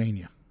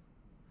WrestleMania.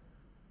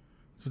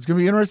 So it's going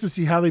to be interesting to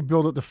see how they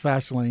build up the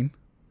Fastlane.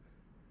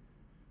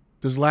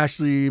 Does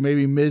Lashley,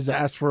 maybe Miz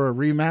ask for a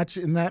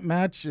rematch in that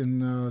match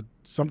and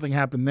something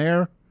happened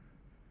there?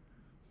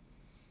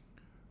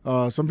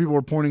 Some people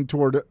are pointing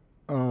toward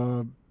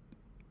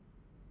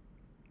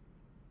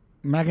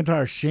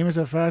McIntyre Sheamus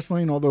at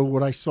Fastlane, although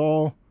what I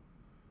saw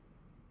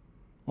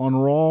on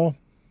Raw,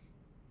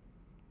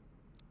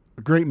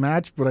 a great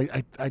match, but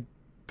I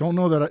don't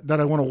know that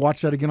I want to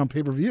watch that again on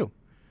pay-per-view.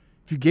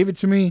 If you gave it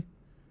to me,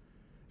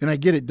 and I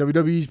get it,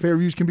 WWE's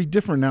pay-per-views can be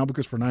different now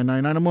because for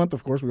 $9.99 a month,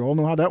 of course, we all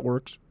know how that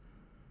works.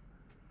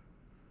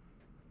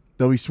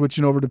 They'll be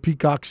switching over to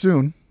Peacock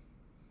soon.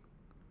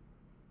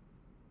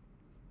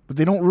 But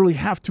they don't really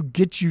have to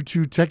get you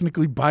to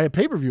technically buy a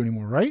pay-per-view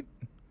anymore, right?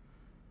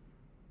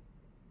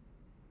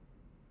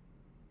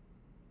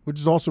 Which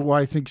is also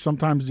why I think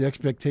sometimes the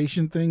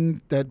expectation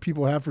thing that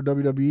people have for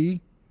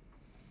WWE,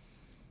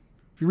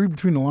 if you read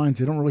between the lines,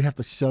 they don't really have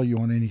to sell you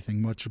on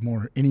anything much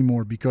more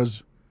anymore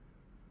because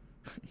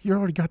you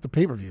already got the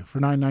pay-per-view for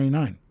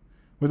 $9.99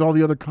 with all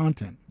the other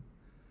content.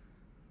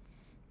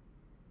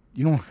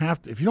 You don't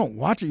have to. If you don't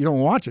watch it, you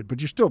don't watch it,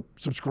 but you're still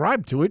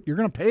subscribed to it. You're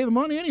going to pay the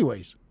money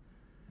anyways.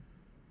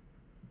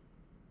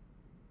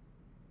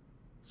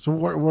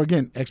 So,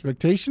 again,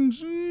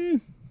 expectations?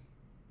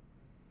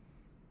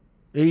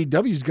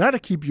 AEW's got to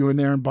keep you in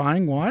there and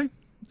buying. Why?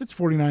 It's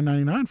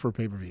 $49.99 for a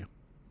pay-per-view.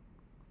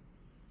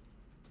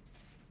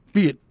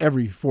 Be it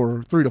every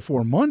 3 to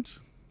 4 months.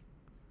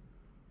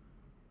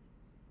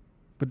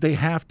 But they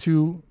have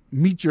to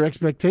meet your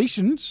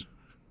expectations,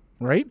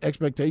 right?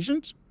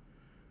 Expectations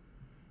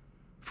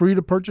for you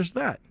to purchase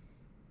that.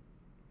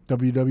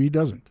 WWE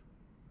doesn't.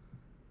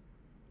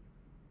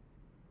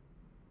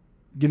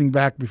 Getting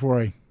back before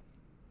I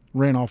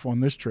ran off on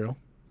this trail.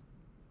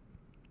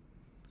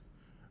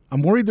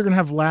 I'm worried they're going to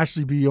have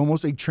Lashley be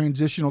almost a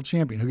transitional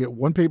champion. He'll get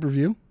one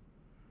pay-per-view,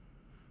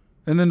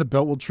 and then the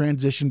belt will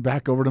transition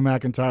back over to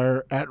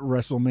McIntyre at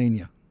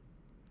WrestleMania.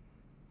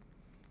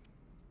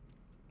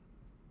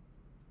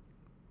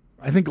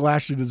 I think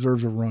Lashley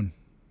deserves a run.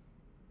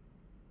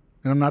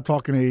 And I'm not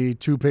talking a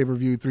 2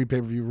 pay-per-view, 3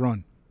 pay-per-view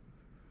run.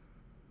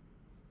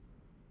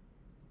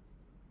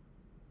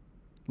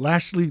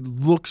 Lashley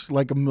looks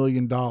like $1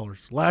 million.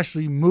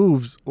 Lashley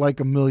moves like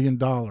 $1 million.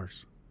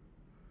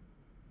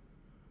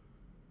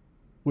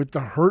 With the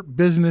Hurt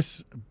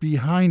Business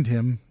behind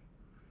him,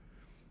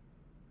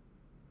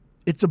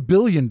 it's $1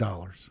 billion.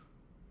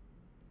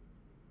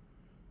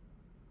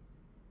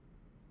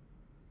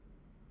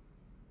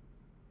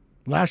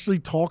 Lashley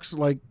talks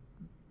like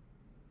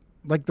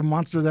the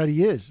monster that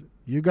he is.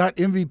 You got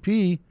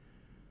MVP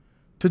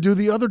to do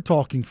the other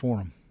talking for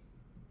him.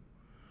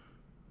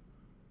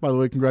 By the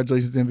way,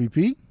 congratulations to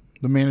MVP,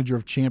 the manager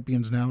of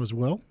champions now as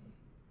well.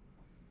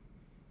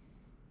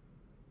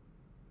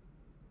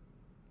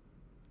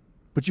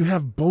 But you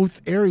have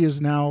both areas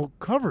now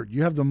covered.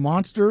 You have the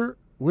monster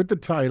with the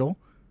title,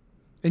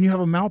 and you have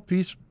a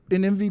mouthpiece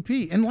in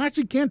MVP. And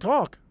Lashley can't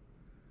talk.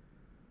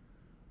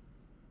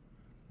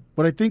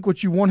 But I think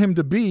what you want him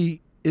to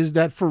be is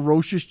that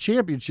ferocious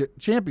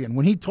champion.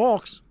 When he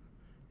talks,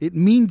 it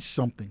means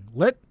something.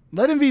 Let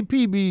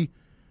MVP be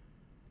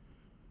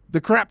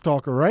the crap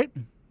talker, right?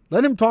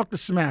 Let him talk the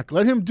smack.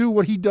 Let him do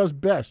what he does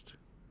best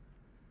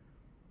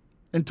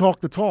and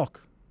talk the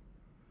talk.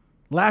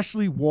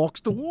 Lashley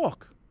walks the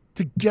walk.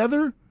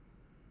 Together,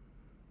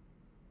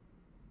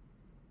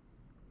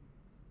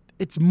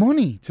 it's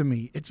money to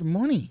me. It's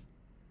money.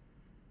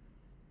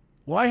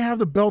 Why have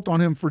the belt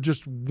on him for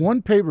just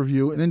one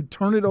pay-per-view and then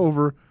turn it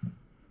over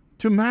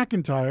to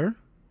McIntyre?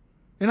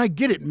 And I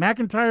get it.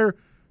 McIntyre,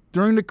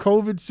 during the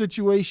COVID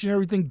situation,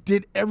 everything,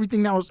 did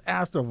everything that was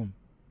asked of him.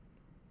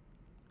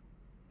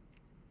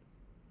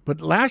 But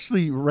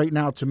Lashley right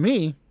now, to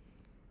me,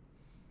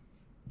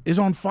 is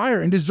on fire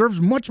and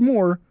deserves much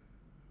more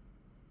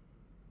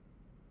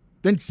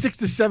than 6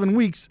 to 7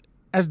 weeks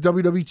as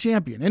WWE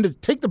champion. And to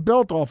take the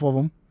belt off of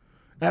him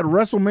at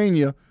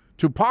WrestleMania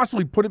to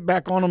possibly put it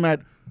back on him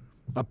at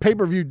a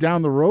pay-per-view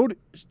down the road,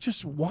 it's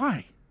just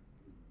why?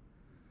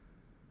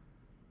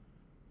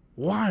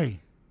 Why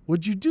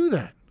would you do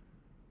that?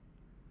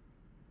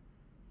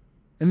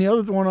 And the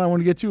other one I want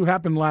to get to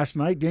happened last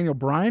night. Daniel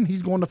Bryan,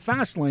 he's going to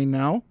Fastlane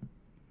now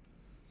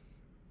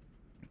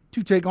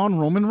to take on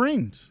Roman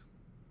Reigns.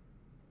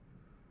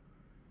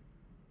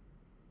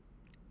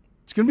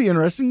 It's going to be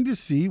interesting to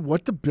see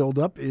what the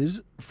buildup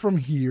is from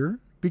here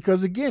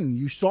because, again,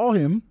 you saw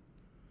him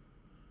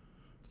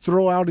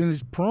throw out in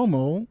his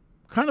promo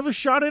kind of a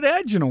shot at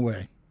Edge in a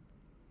way.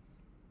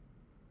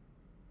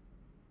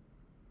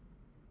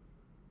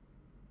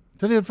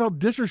 Then it felt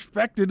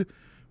disrespected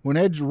when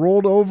Edge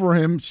rolled over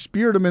him,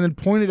 speared him, and then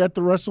pointed at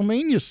the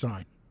WrestleMania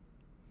sign.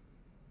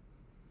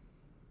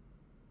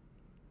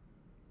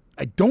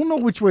 I don't know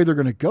which way they're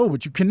going to go,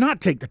 but you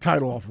cannot take the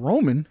title off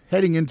Roman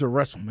heading into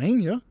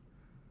WrestleMania.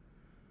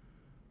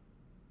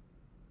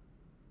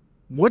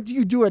 What do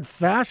you do at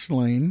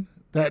Fastlane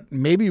that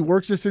maybe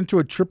works this into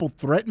a triple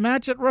threat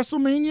match at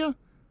WrestleMania?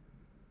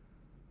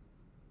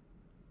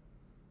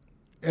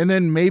 And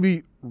then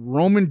maybe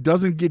Roman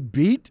doesn't get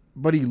beat,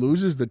 but he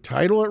loses the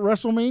title at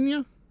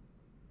WrestleMania?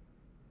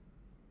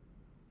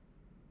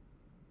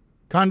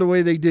 Kind of the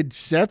way they did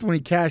Seth when he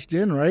cashed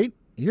in, right?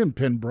 He didn't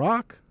pin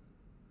Brock.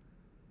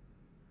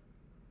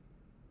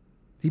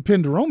 He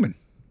pinned Roman.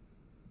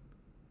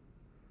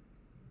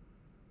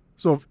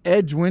 So if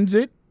Edge wins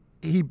it,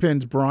 he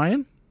pins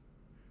Bryan.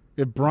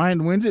 If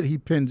Bryan wins it, he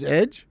pins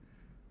Edge.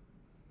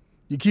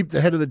 You keep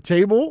the head of the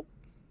table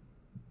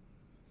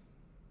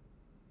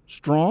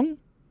strong.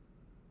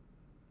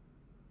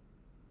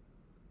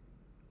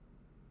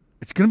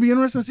 It's going to be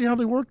interesting to see how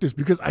they work this,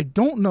 because I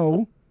don't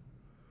know,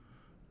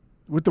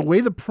 with the way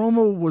the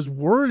promo was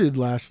worded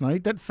last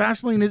night, that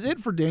Fastlane is it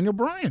for Daniel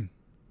Bryan.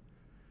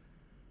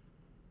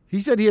 He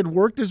said he had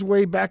worked his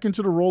way back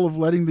into the role of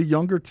letting the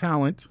younger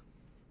talent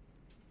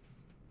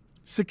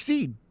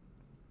succeed.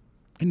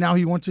 And now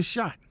he wants a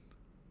shot.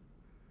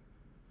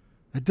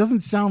 It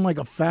doesn't sound like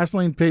a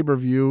Fastlane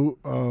pay-per-view,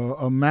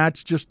 a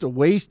match just to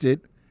waste it,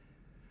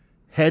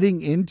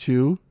 heading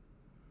into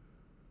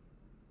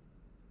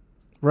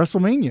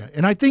WrestleMania.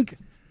 And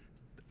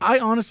I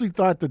honestly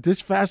thought that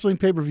this Fastlane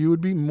pay-per-view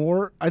would be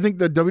more, I think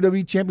the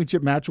WWE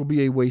Championship match will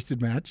be a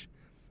wasted match,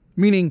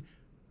 meaning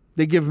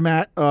they give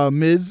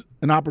Miz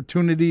an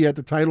opportunity at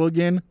the title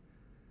again,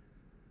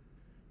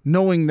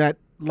 knowing that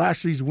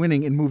Lashley's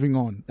winning and moving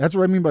on. That's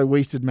what I mean by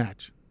wasted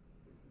match.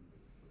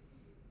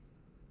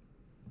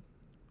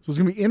 So it's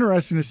going to be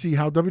interesting to see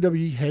how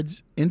WWE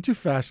heads into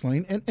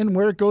Fastlane and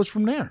where it goes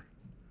from there.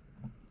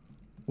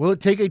 Will it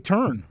take a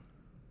turn?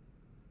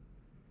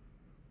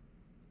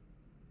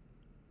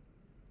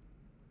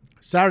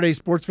 Saturday,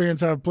 sports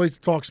fans have a place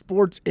to talk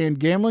sports and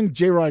gambling.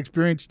 J-Rod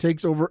Experience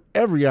takes over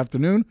every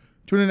afternoon.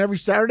 Tune in every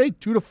Saturday,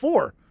 2 to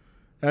 4,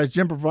 as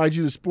Jim provides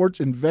you the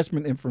sports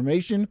investment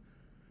information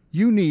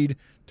you need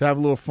to have a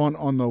little fun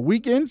on the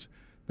weekends.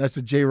 That's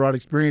the J-Rod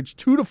Experience,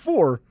 2 to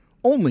 4,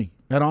 only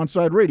at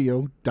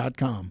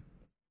OnSideRadio.com.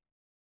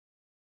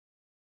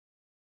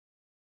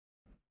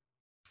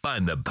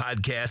 Find the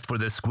podcast for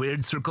the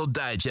Squared Circle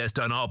Digest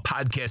on all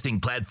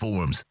podcasting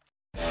platforms.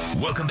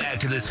 Welcome back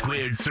to the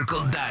Squared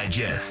Circle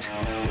Digest.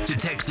 To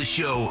text the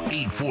show,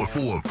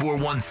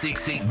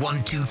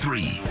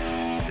 844-416-8123.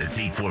 That's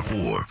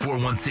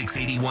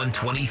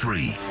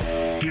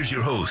 844-416-8123. Here's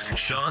your host,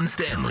 Sean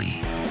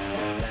Stanley.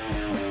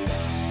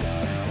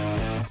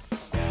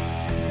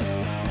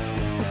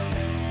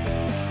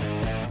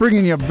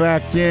 Bringing you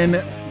back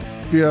in.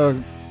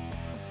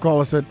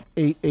 Call us at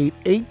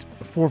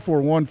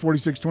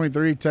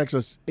 888-441-4623. Text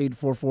us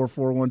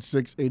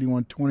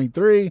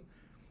 844-416-8123.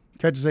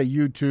 Catch us at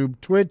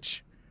YouTube,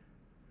 Twitch.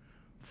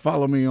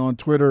 Follow me on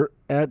Twitter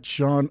at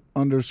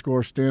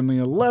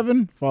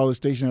Sean_Stanley11. Follow the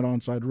station at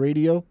Onside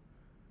Radio. You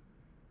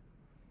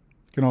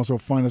can also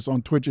find us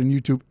on Twitch and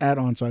YouTube at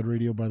Onside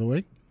Radio, by the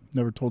way.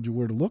 Never told you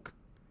where to look.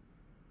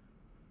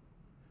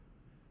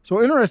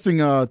 So interesting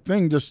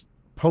thing just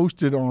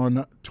posted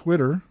on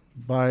Twitter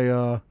by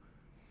the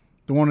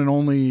one and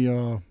only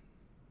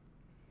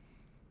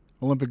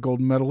Olympic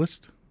gold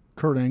medalist,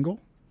 Kurt Angle.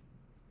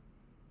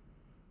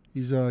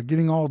 He's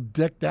getting all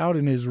decked out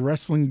in his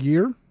wrestling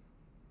gear.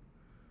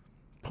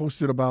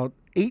 Posted about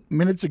 8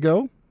 minutes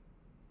ago.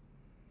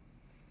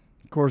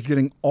 Of course,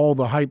 getting all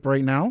the hype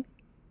right now.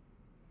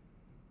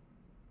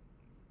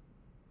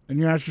 And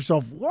you ask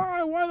yourself,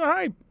 why? Why the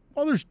hype?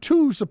 Well, there's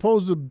two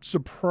supposed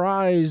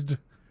surprised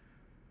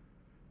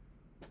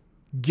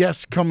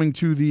guests coming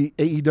to the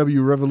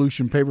AEW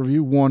Revolution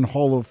pay-per-view. One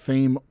Hall of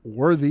Fame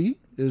worthy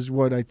is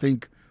what I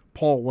think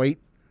Paul White.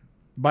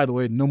 By the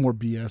way, no more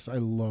BS. I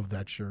love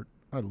that shirt.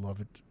 I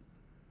love it.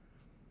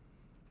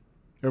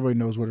 Everybody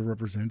knows what it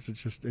represents.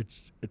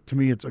 To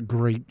me, it's a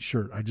great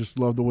shirt. I just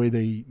love the way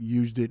they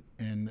used it,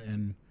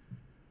 and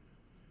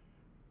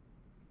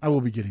I will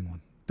be getting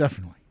one.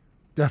 Definitely.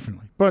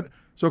 But,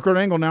 so Kurt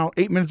Angle now,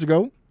 8 minutes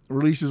ago,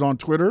 releases on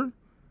Twitter.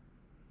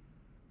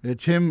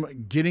 It's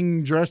him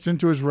getting dressed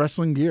into his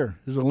wrestling gear,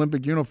 his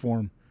Olympic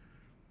uniform,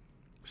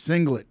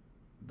 singlet,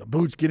 the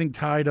boots getting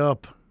tied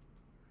up.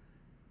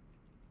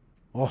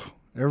 Oh,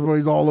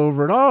 everybody's all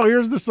over it. Oh,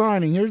 here's the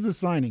signing.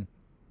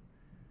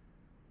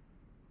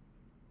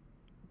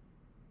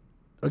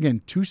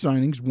 Again, two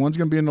signings. One's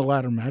going to be in the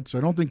ladder match, so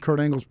I don't think Kurt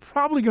Angle's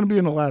probably going to be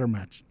in the ladder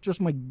match.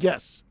 Just my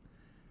guess.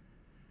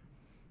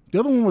 The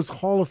other one was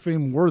Hall of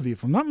Fame worthy.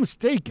 If I'm not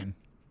mistaken,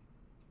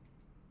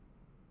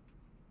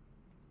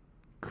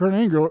 Kurt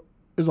Angle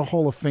is a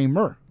Hall of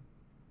Famer.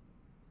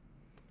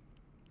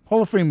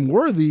 Hall of Fame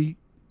worthy,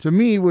 to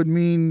me, would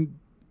mean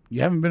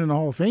you haven't been in the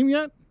Hall of Fame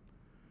yet?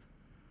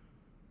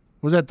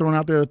 Was that thrown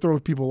out there to throw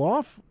people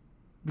off?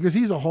 Because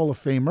he's a Hall of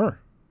Famer.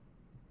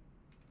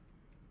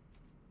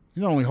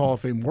 He's not only Hall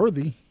of Fame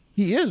worthy,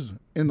 he is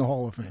in the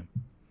Hall of Fame.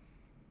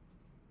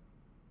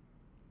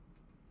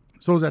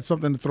 So is that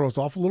something to throw us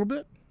off a little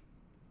bit?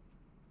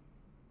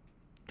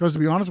 Because to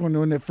be honest,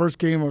 when it first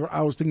came,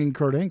 I was thinking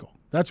Kurt Angle.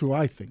 That's who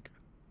I think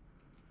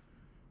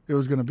it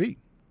was going to be.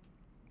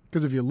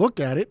 Because if you look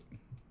at it,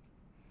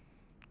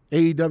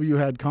 AEW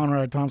had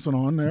Conrad Thompson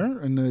on there,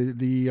 and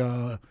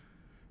the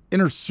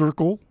Inner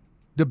Circle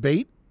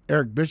debate.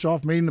 Eric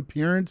Bischoff made an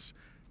appearance.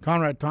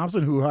 Conrad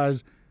Thompson, who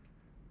has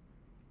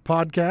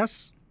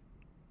podcasts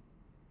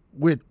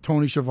with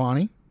Tony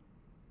Schiavone.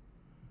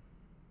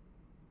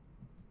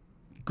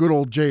 Good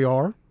old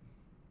JR.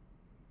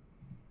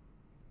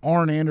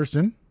 Arn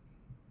Anderson.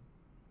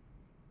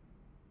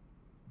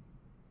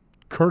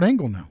 Kurt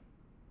Angle now.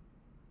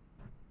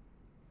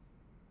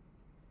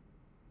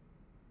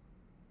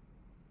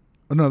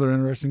 Another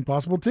interesting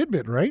possible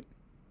tidbit, right?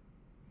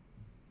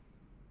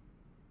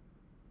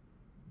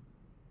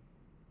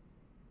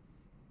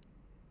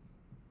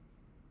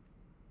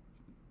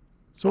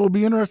 So it'll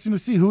be interesting to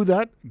see who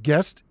that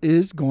guest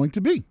is going to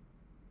be.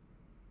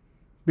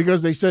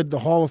 Because they said the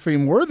Hall of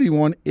Fame worthy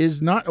one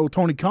is not. Oh,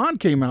 Tony Khan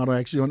came out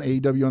actually on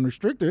AEW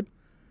Unrestricted.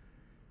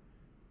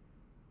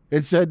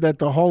 It said that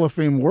the Hall of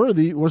Fame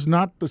worthy was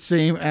not the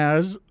same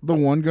as the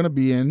one going to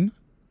be in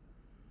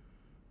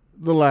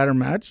the ladder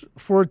match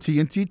for a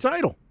TNT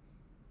title.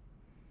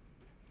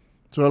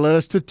 So it led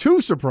us to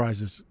two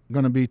surprises.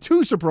 Going to be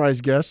two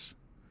surprise guests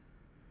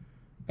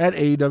at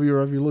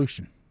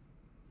AEW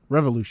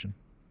Revolution.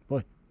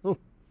 Boy, oh,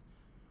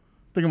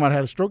 I think I might have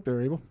had a stroke there,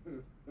 Abel.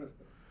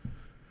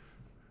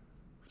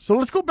 So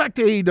let's go back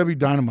to AEW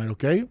Dynamite,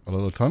 okay? A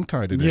little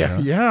tongue-tied today, Yeah,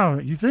 huh? yeah.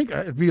 You think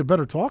I'd be a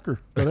better talker,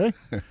 but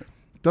hey,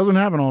 doesn't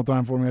happen all the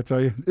time for me, I tell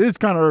you. It is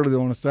kind of early,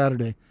 though, on a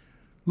Saturday.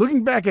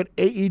 Looking back at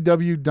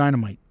AEW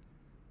Dynamite,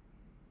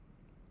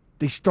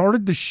 they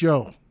started the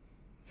show.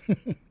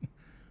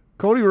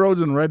 Cody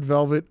Rhodes and Red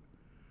Velvet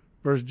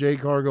versus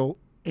Jade Cargill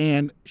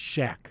and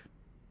Shaq.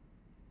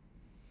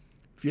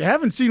 If you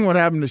haven't seen what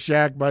happened to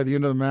Shaq by the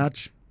end of the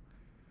match,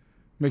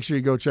 make sure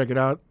you go check it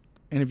out.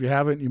 And if you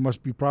haven't, you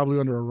must be probably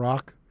under a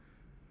rock.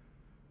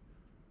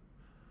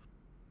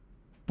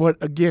 But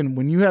again,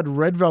 when you had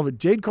Red Velvet,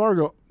 Jade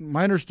Cargill,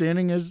 my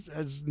understanding is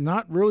has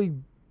not really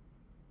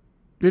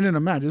been in a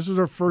match. This was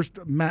her first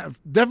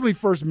definitely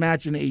first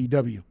match in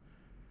AEW.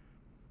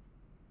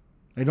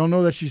 I don't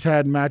know that she's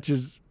had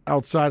matches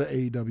outside of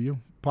AEW,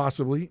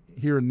 possibly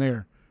here and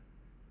there.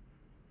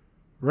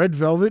 Red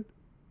Velvet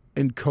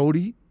and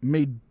Cody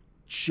made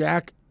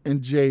Shaq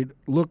and Jade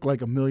look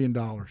like $1 million.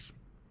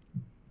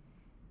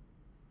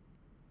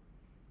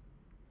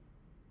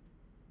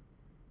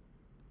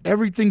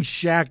 Everything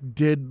Shaq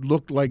did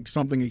looked like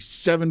something a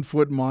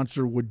 7-foot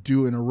monster would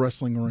do in a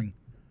wrestling ring.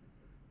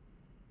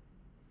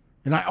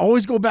 And I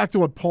always go back to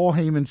what Paul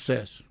Heyman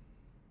says.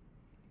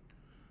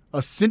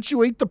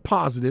 Accentuate the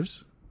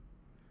positives,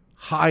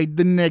 hide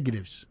the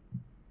negatives.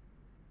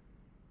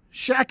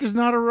 Shaq is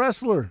not a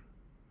wrestler.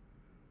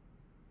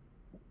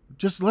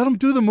 Just let him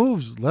do the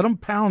moves. Let him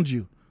pound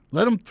you.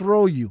 Let him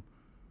throw you.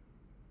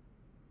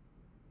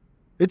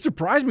 It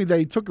surprised me that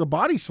he took the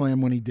body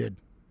slam when he did.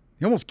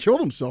 He almost killed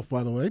himself,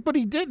 by the way, but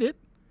he did it.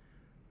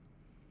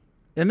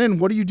 And then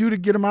what do you do to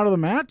get him out of the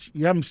match?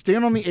 You have him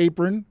stand on the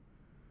apron,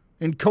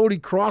 and Cody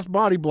cross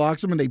body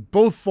blocks him, and they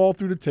both fall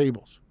through the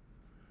tables.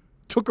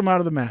 Took him out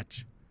of the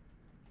match.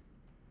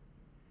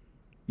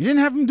 You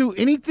didn't have him do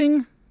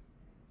anything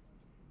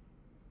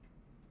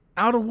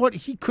out of what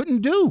he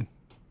couldn't do.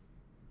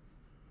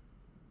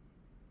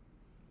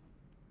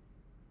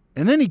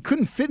 And then he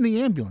couldn't fit in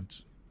the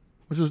ambulance,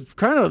 which was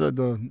kind of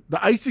the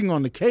icing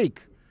on the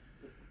cake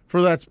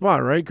for that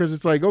spot, right? Because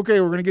it's like,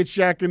 okay, we're going to get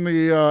Shaq in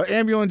the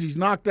ambulance. He's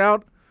knocked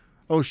out.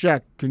 Oh,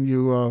 Shaq, can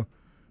you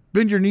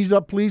bend your knees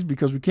up, please?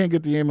 Because we can't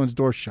get the ambulance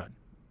door shut.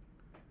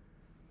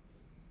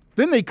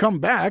 Then they come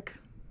back.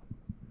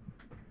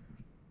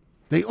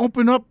 They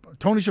open up.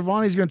 Tony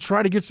Schiavone's going to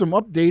try to get some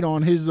update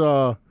on his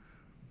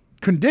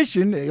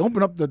condition. They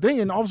open up the thing,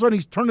 and all of a sudden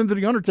he's turned into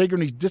the Undertaker,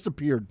 and he's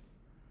disappeared.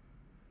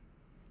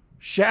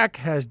 Shaq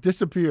has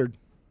disappeared.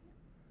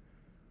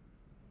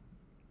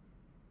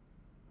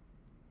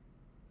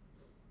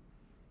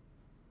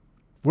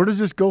 Where does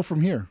this go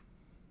from here?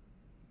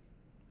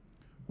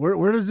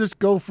 Where does this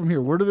go from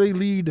here? Where do they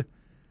lead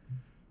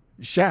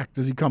Shaq?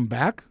 Does he come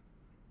back?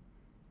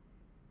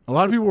 A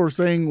lot of people were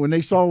saying when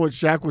they saw what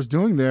Shaq was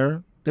doing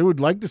there, they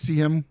would like to see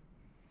him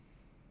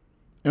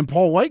and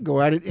Paul White go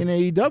at it in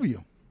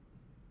AEW.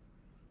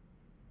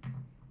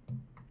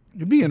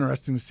 It'd be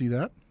interesting to see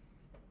that.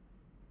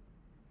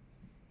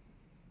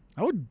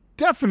 I would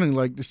definitely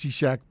like to see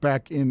Shaq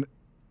back in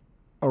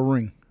a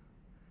ring.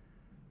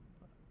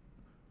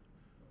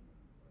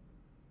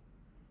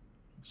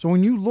 So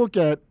when you look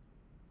at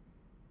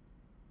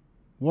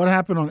what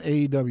happened on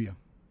AEW,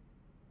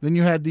 then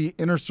you had the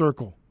Inner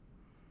Circle.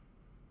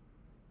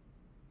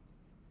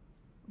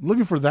 I'm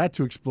looking for that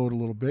to explode a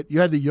little bit. You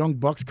had the Young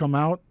Bucks come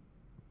out.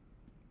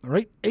 All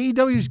right?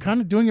 AEW is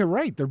kind of doing it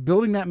right. They're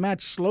building that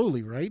match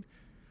slowly, right?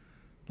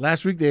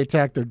 Last week they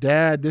attacked their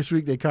dad. This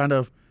week they kind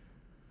of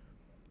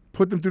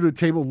put them through the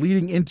table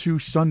leading into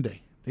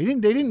Sunday. They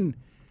didn't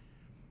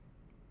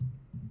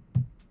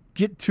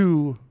get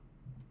to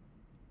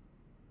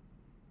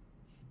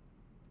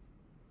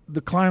the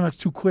climax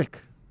too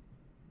quick.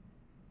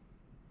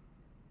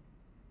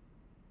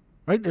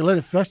 Right? They let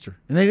it fester.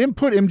 And they didn't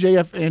put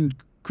MJF and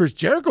Chris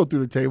Jericho through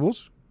the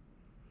tables.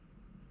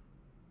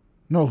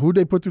 No, who'd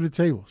they put through the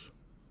tables?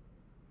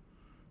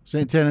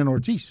 Santana and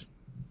Ortiz.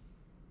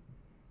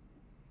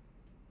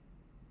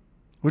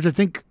 Which I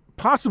think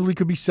possibly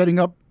could be setting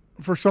up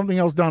for something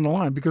else down the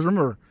line. Because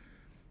remember,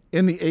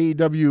 in the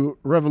AEW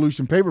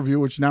Revolution pay-per-view,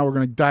 which now we're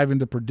going to dive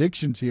into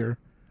predictions here,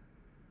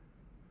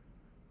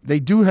 they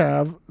do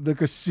have the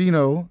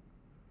Casino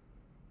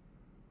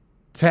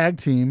tag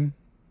team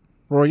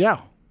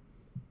Royale.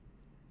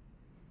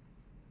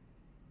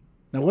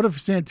 Now, what if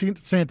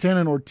Santana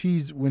and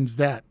Ortiz wins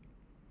that?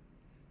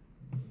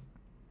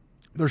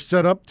 They're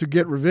set up to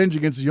get revenge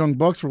against the Young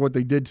Bucks for what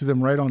they did to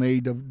them right on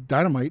AEW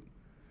Dynamite.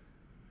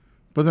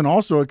 But then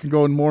also it can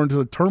go more into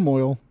the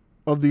turmoil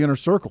of the Inner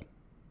Circle.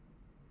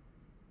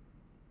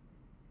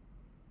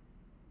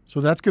 So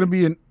that's going to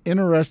be an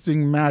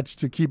interesting match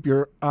to keep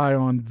your eye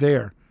on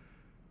there.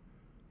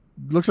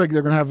 Looks like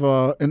they're going to have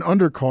an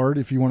undercard,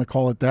 if you want to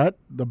call it that,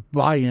 the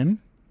buy-in,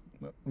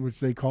 which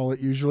they call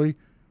it usually.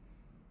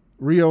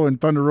 Rio and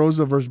Thunder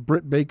Rosa versus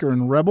Britt Baker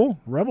and Rebel.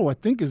 Rebel, I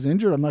think, is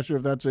injured. I'm not sure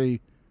if that's a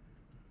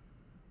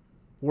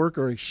work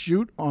or a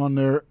shoot on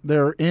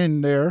their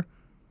end there.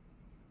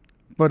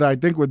 But I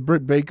think with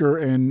Britt Baker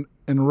and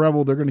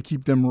Rebel, they're going to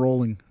keep them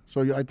rolling.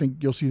 So I think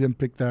you'll see them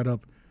pick that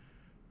up.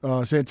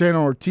 Santana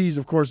and Ortiz,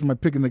 of course, am I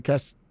picking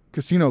the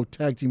Casino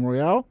Tag Team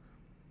Royale.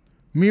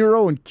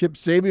 Miro and Kip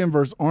Sabian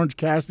versus Orange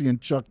Cassidy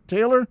and Chuck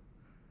Taylor.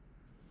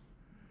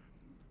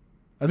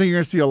 I think you're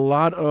going to see a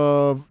lot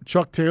of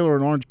Chuck Taylor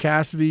and Orange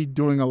Cassidy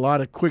doing a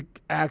lot of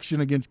quick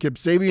action against Kip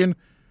Sabian.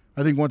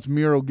 I think once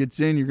Miro gets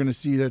in, you're going to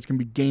see that it's going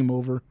to be game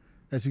over,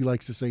 as he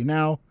likes to say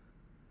now.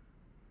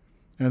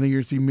 And I think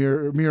you're going to see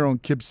Miro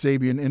and Kip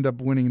Sabian end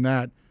up winning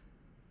that.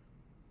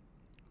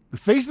 The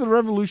Face of the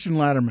Revolution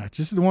ladder match.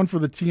 This is the one for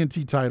the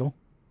TNT title.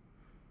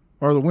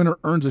 Or the winner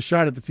earns a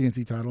shot at the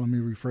TNT title. Let me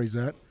rephrase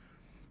that.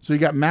 So you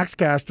got Max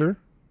Caster,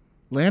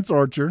 Lance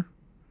Archer,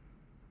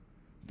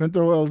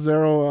 Pinto El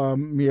Zero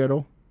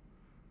Miedo,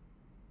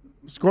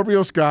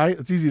 Scorpio Sky.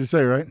 It's easy to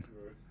say, right?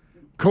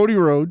 Cody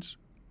Rhodes,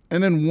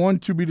 and then one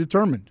to be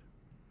determined.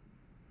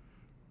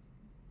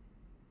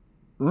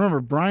 Remember,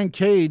 Brian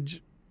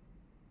Cage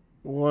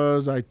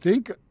was, I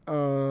think,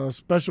 a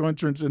special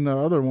entrance in the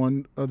other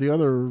one, the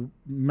other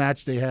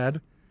match they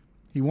had.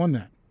 He won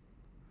that.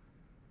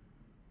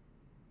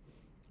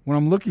 When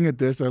I'm looking at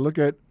this, I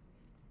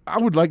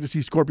would like to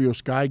see Scorpio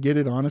Sky get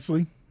it,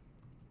 honestly.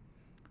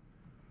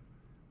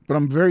 But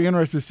I'm very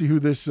interested to see who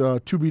this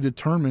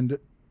to-be-determined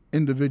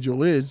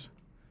individual is.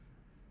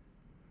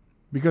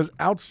 Because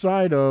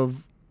outside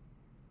of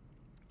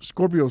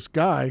Scorpio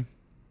Sky,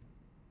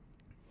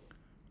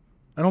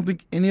 I don't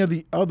think any of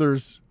the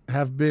others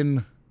have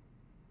been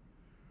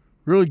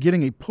really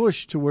getting a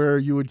push to where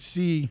you would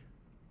see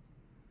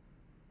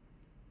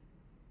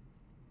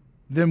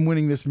them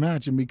winning this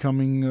match and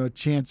becoming a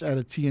chance at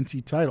a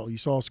TNT title. You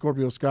saw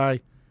Scorpio Sky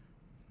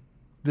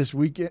this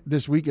week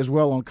as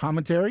well on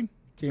commentary.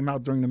 Came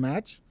out during the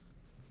match.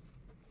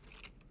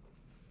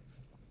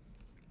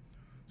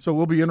 So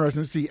we'll be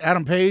interested to see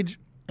Adam Page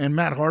and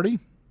Matt Hardy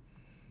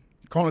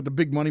calling it the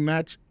big money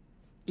match.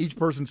 Each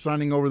person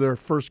signing over their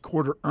first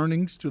quarter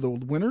earnings to the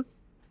winner.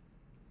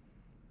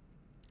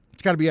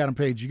 It's got to be Adam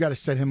Page. You got to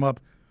set him up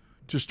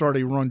to start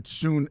a run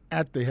soon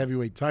at the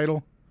heavyweight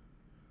title.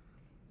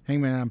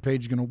 Hangman Adam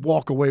Page is going to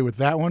walk away with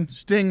that one.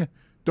 Sting,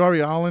 Darby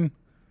Allin,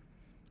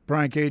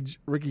 Brian Cage,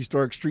 Ricky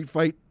Stark street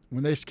fight.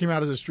 When this came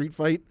out as a street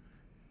fight,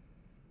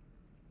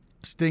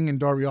 Sting and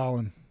Darby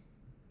Allin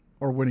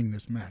are winning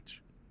this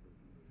match.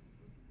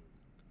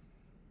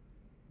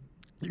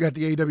 You got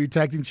the AEW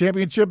Tag Team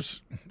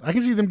Championships. I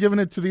can see them giving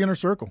it to the Inner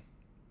Circle.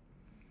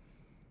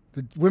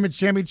 The Women's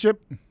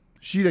Championship,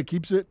 Shida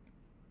keeps it.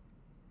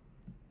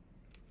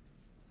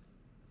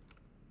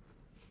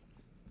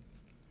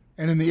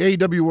 And in the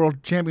AEW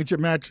World Championship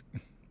match,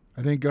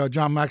 I think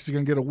John Max is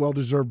going to get a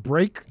well-deserved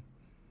break.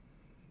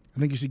 I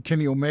think you see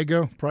Kenny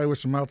Omega, probably with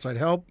some outside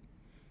help.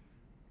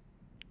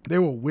 He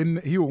will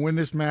win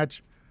this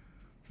match.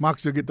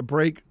 Mox will get the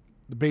break,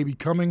 the baby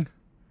coming,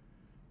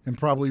 and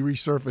probably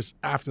resurface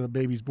after the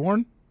baby's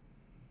born.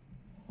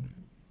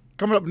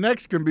 Coming up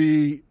next can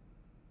be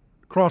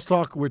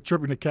Crosstalk with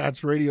Chirping the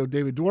Cats Radio,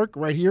 David Dwork,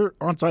 right here,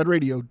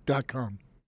 OnSideRadio.com.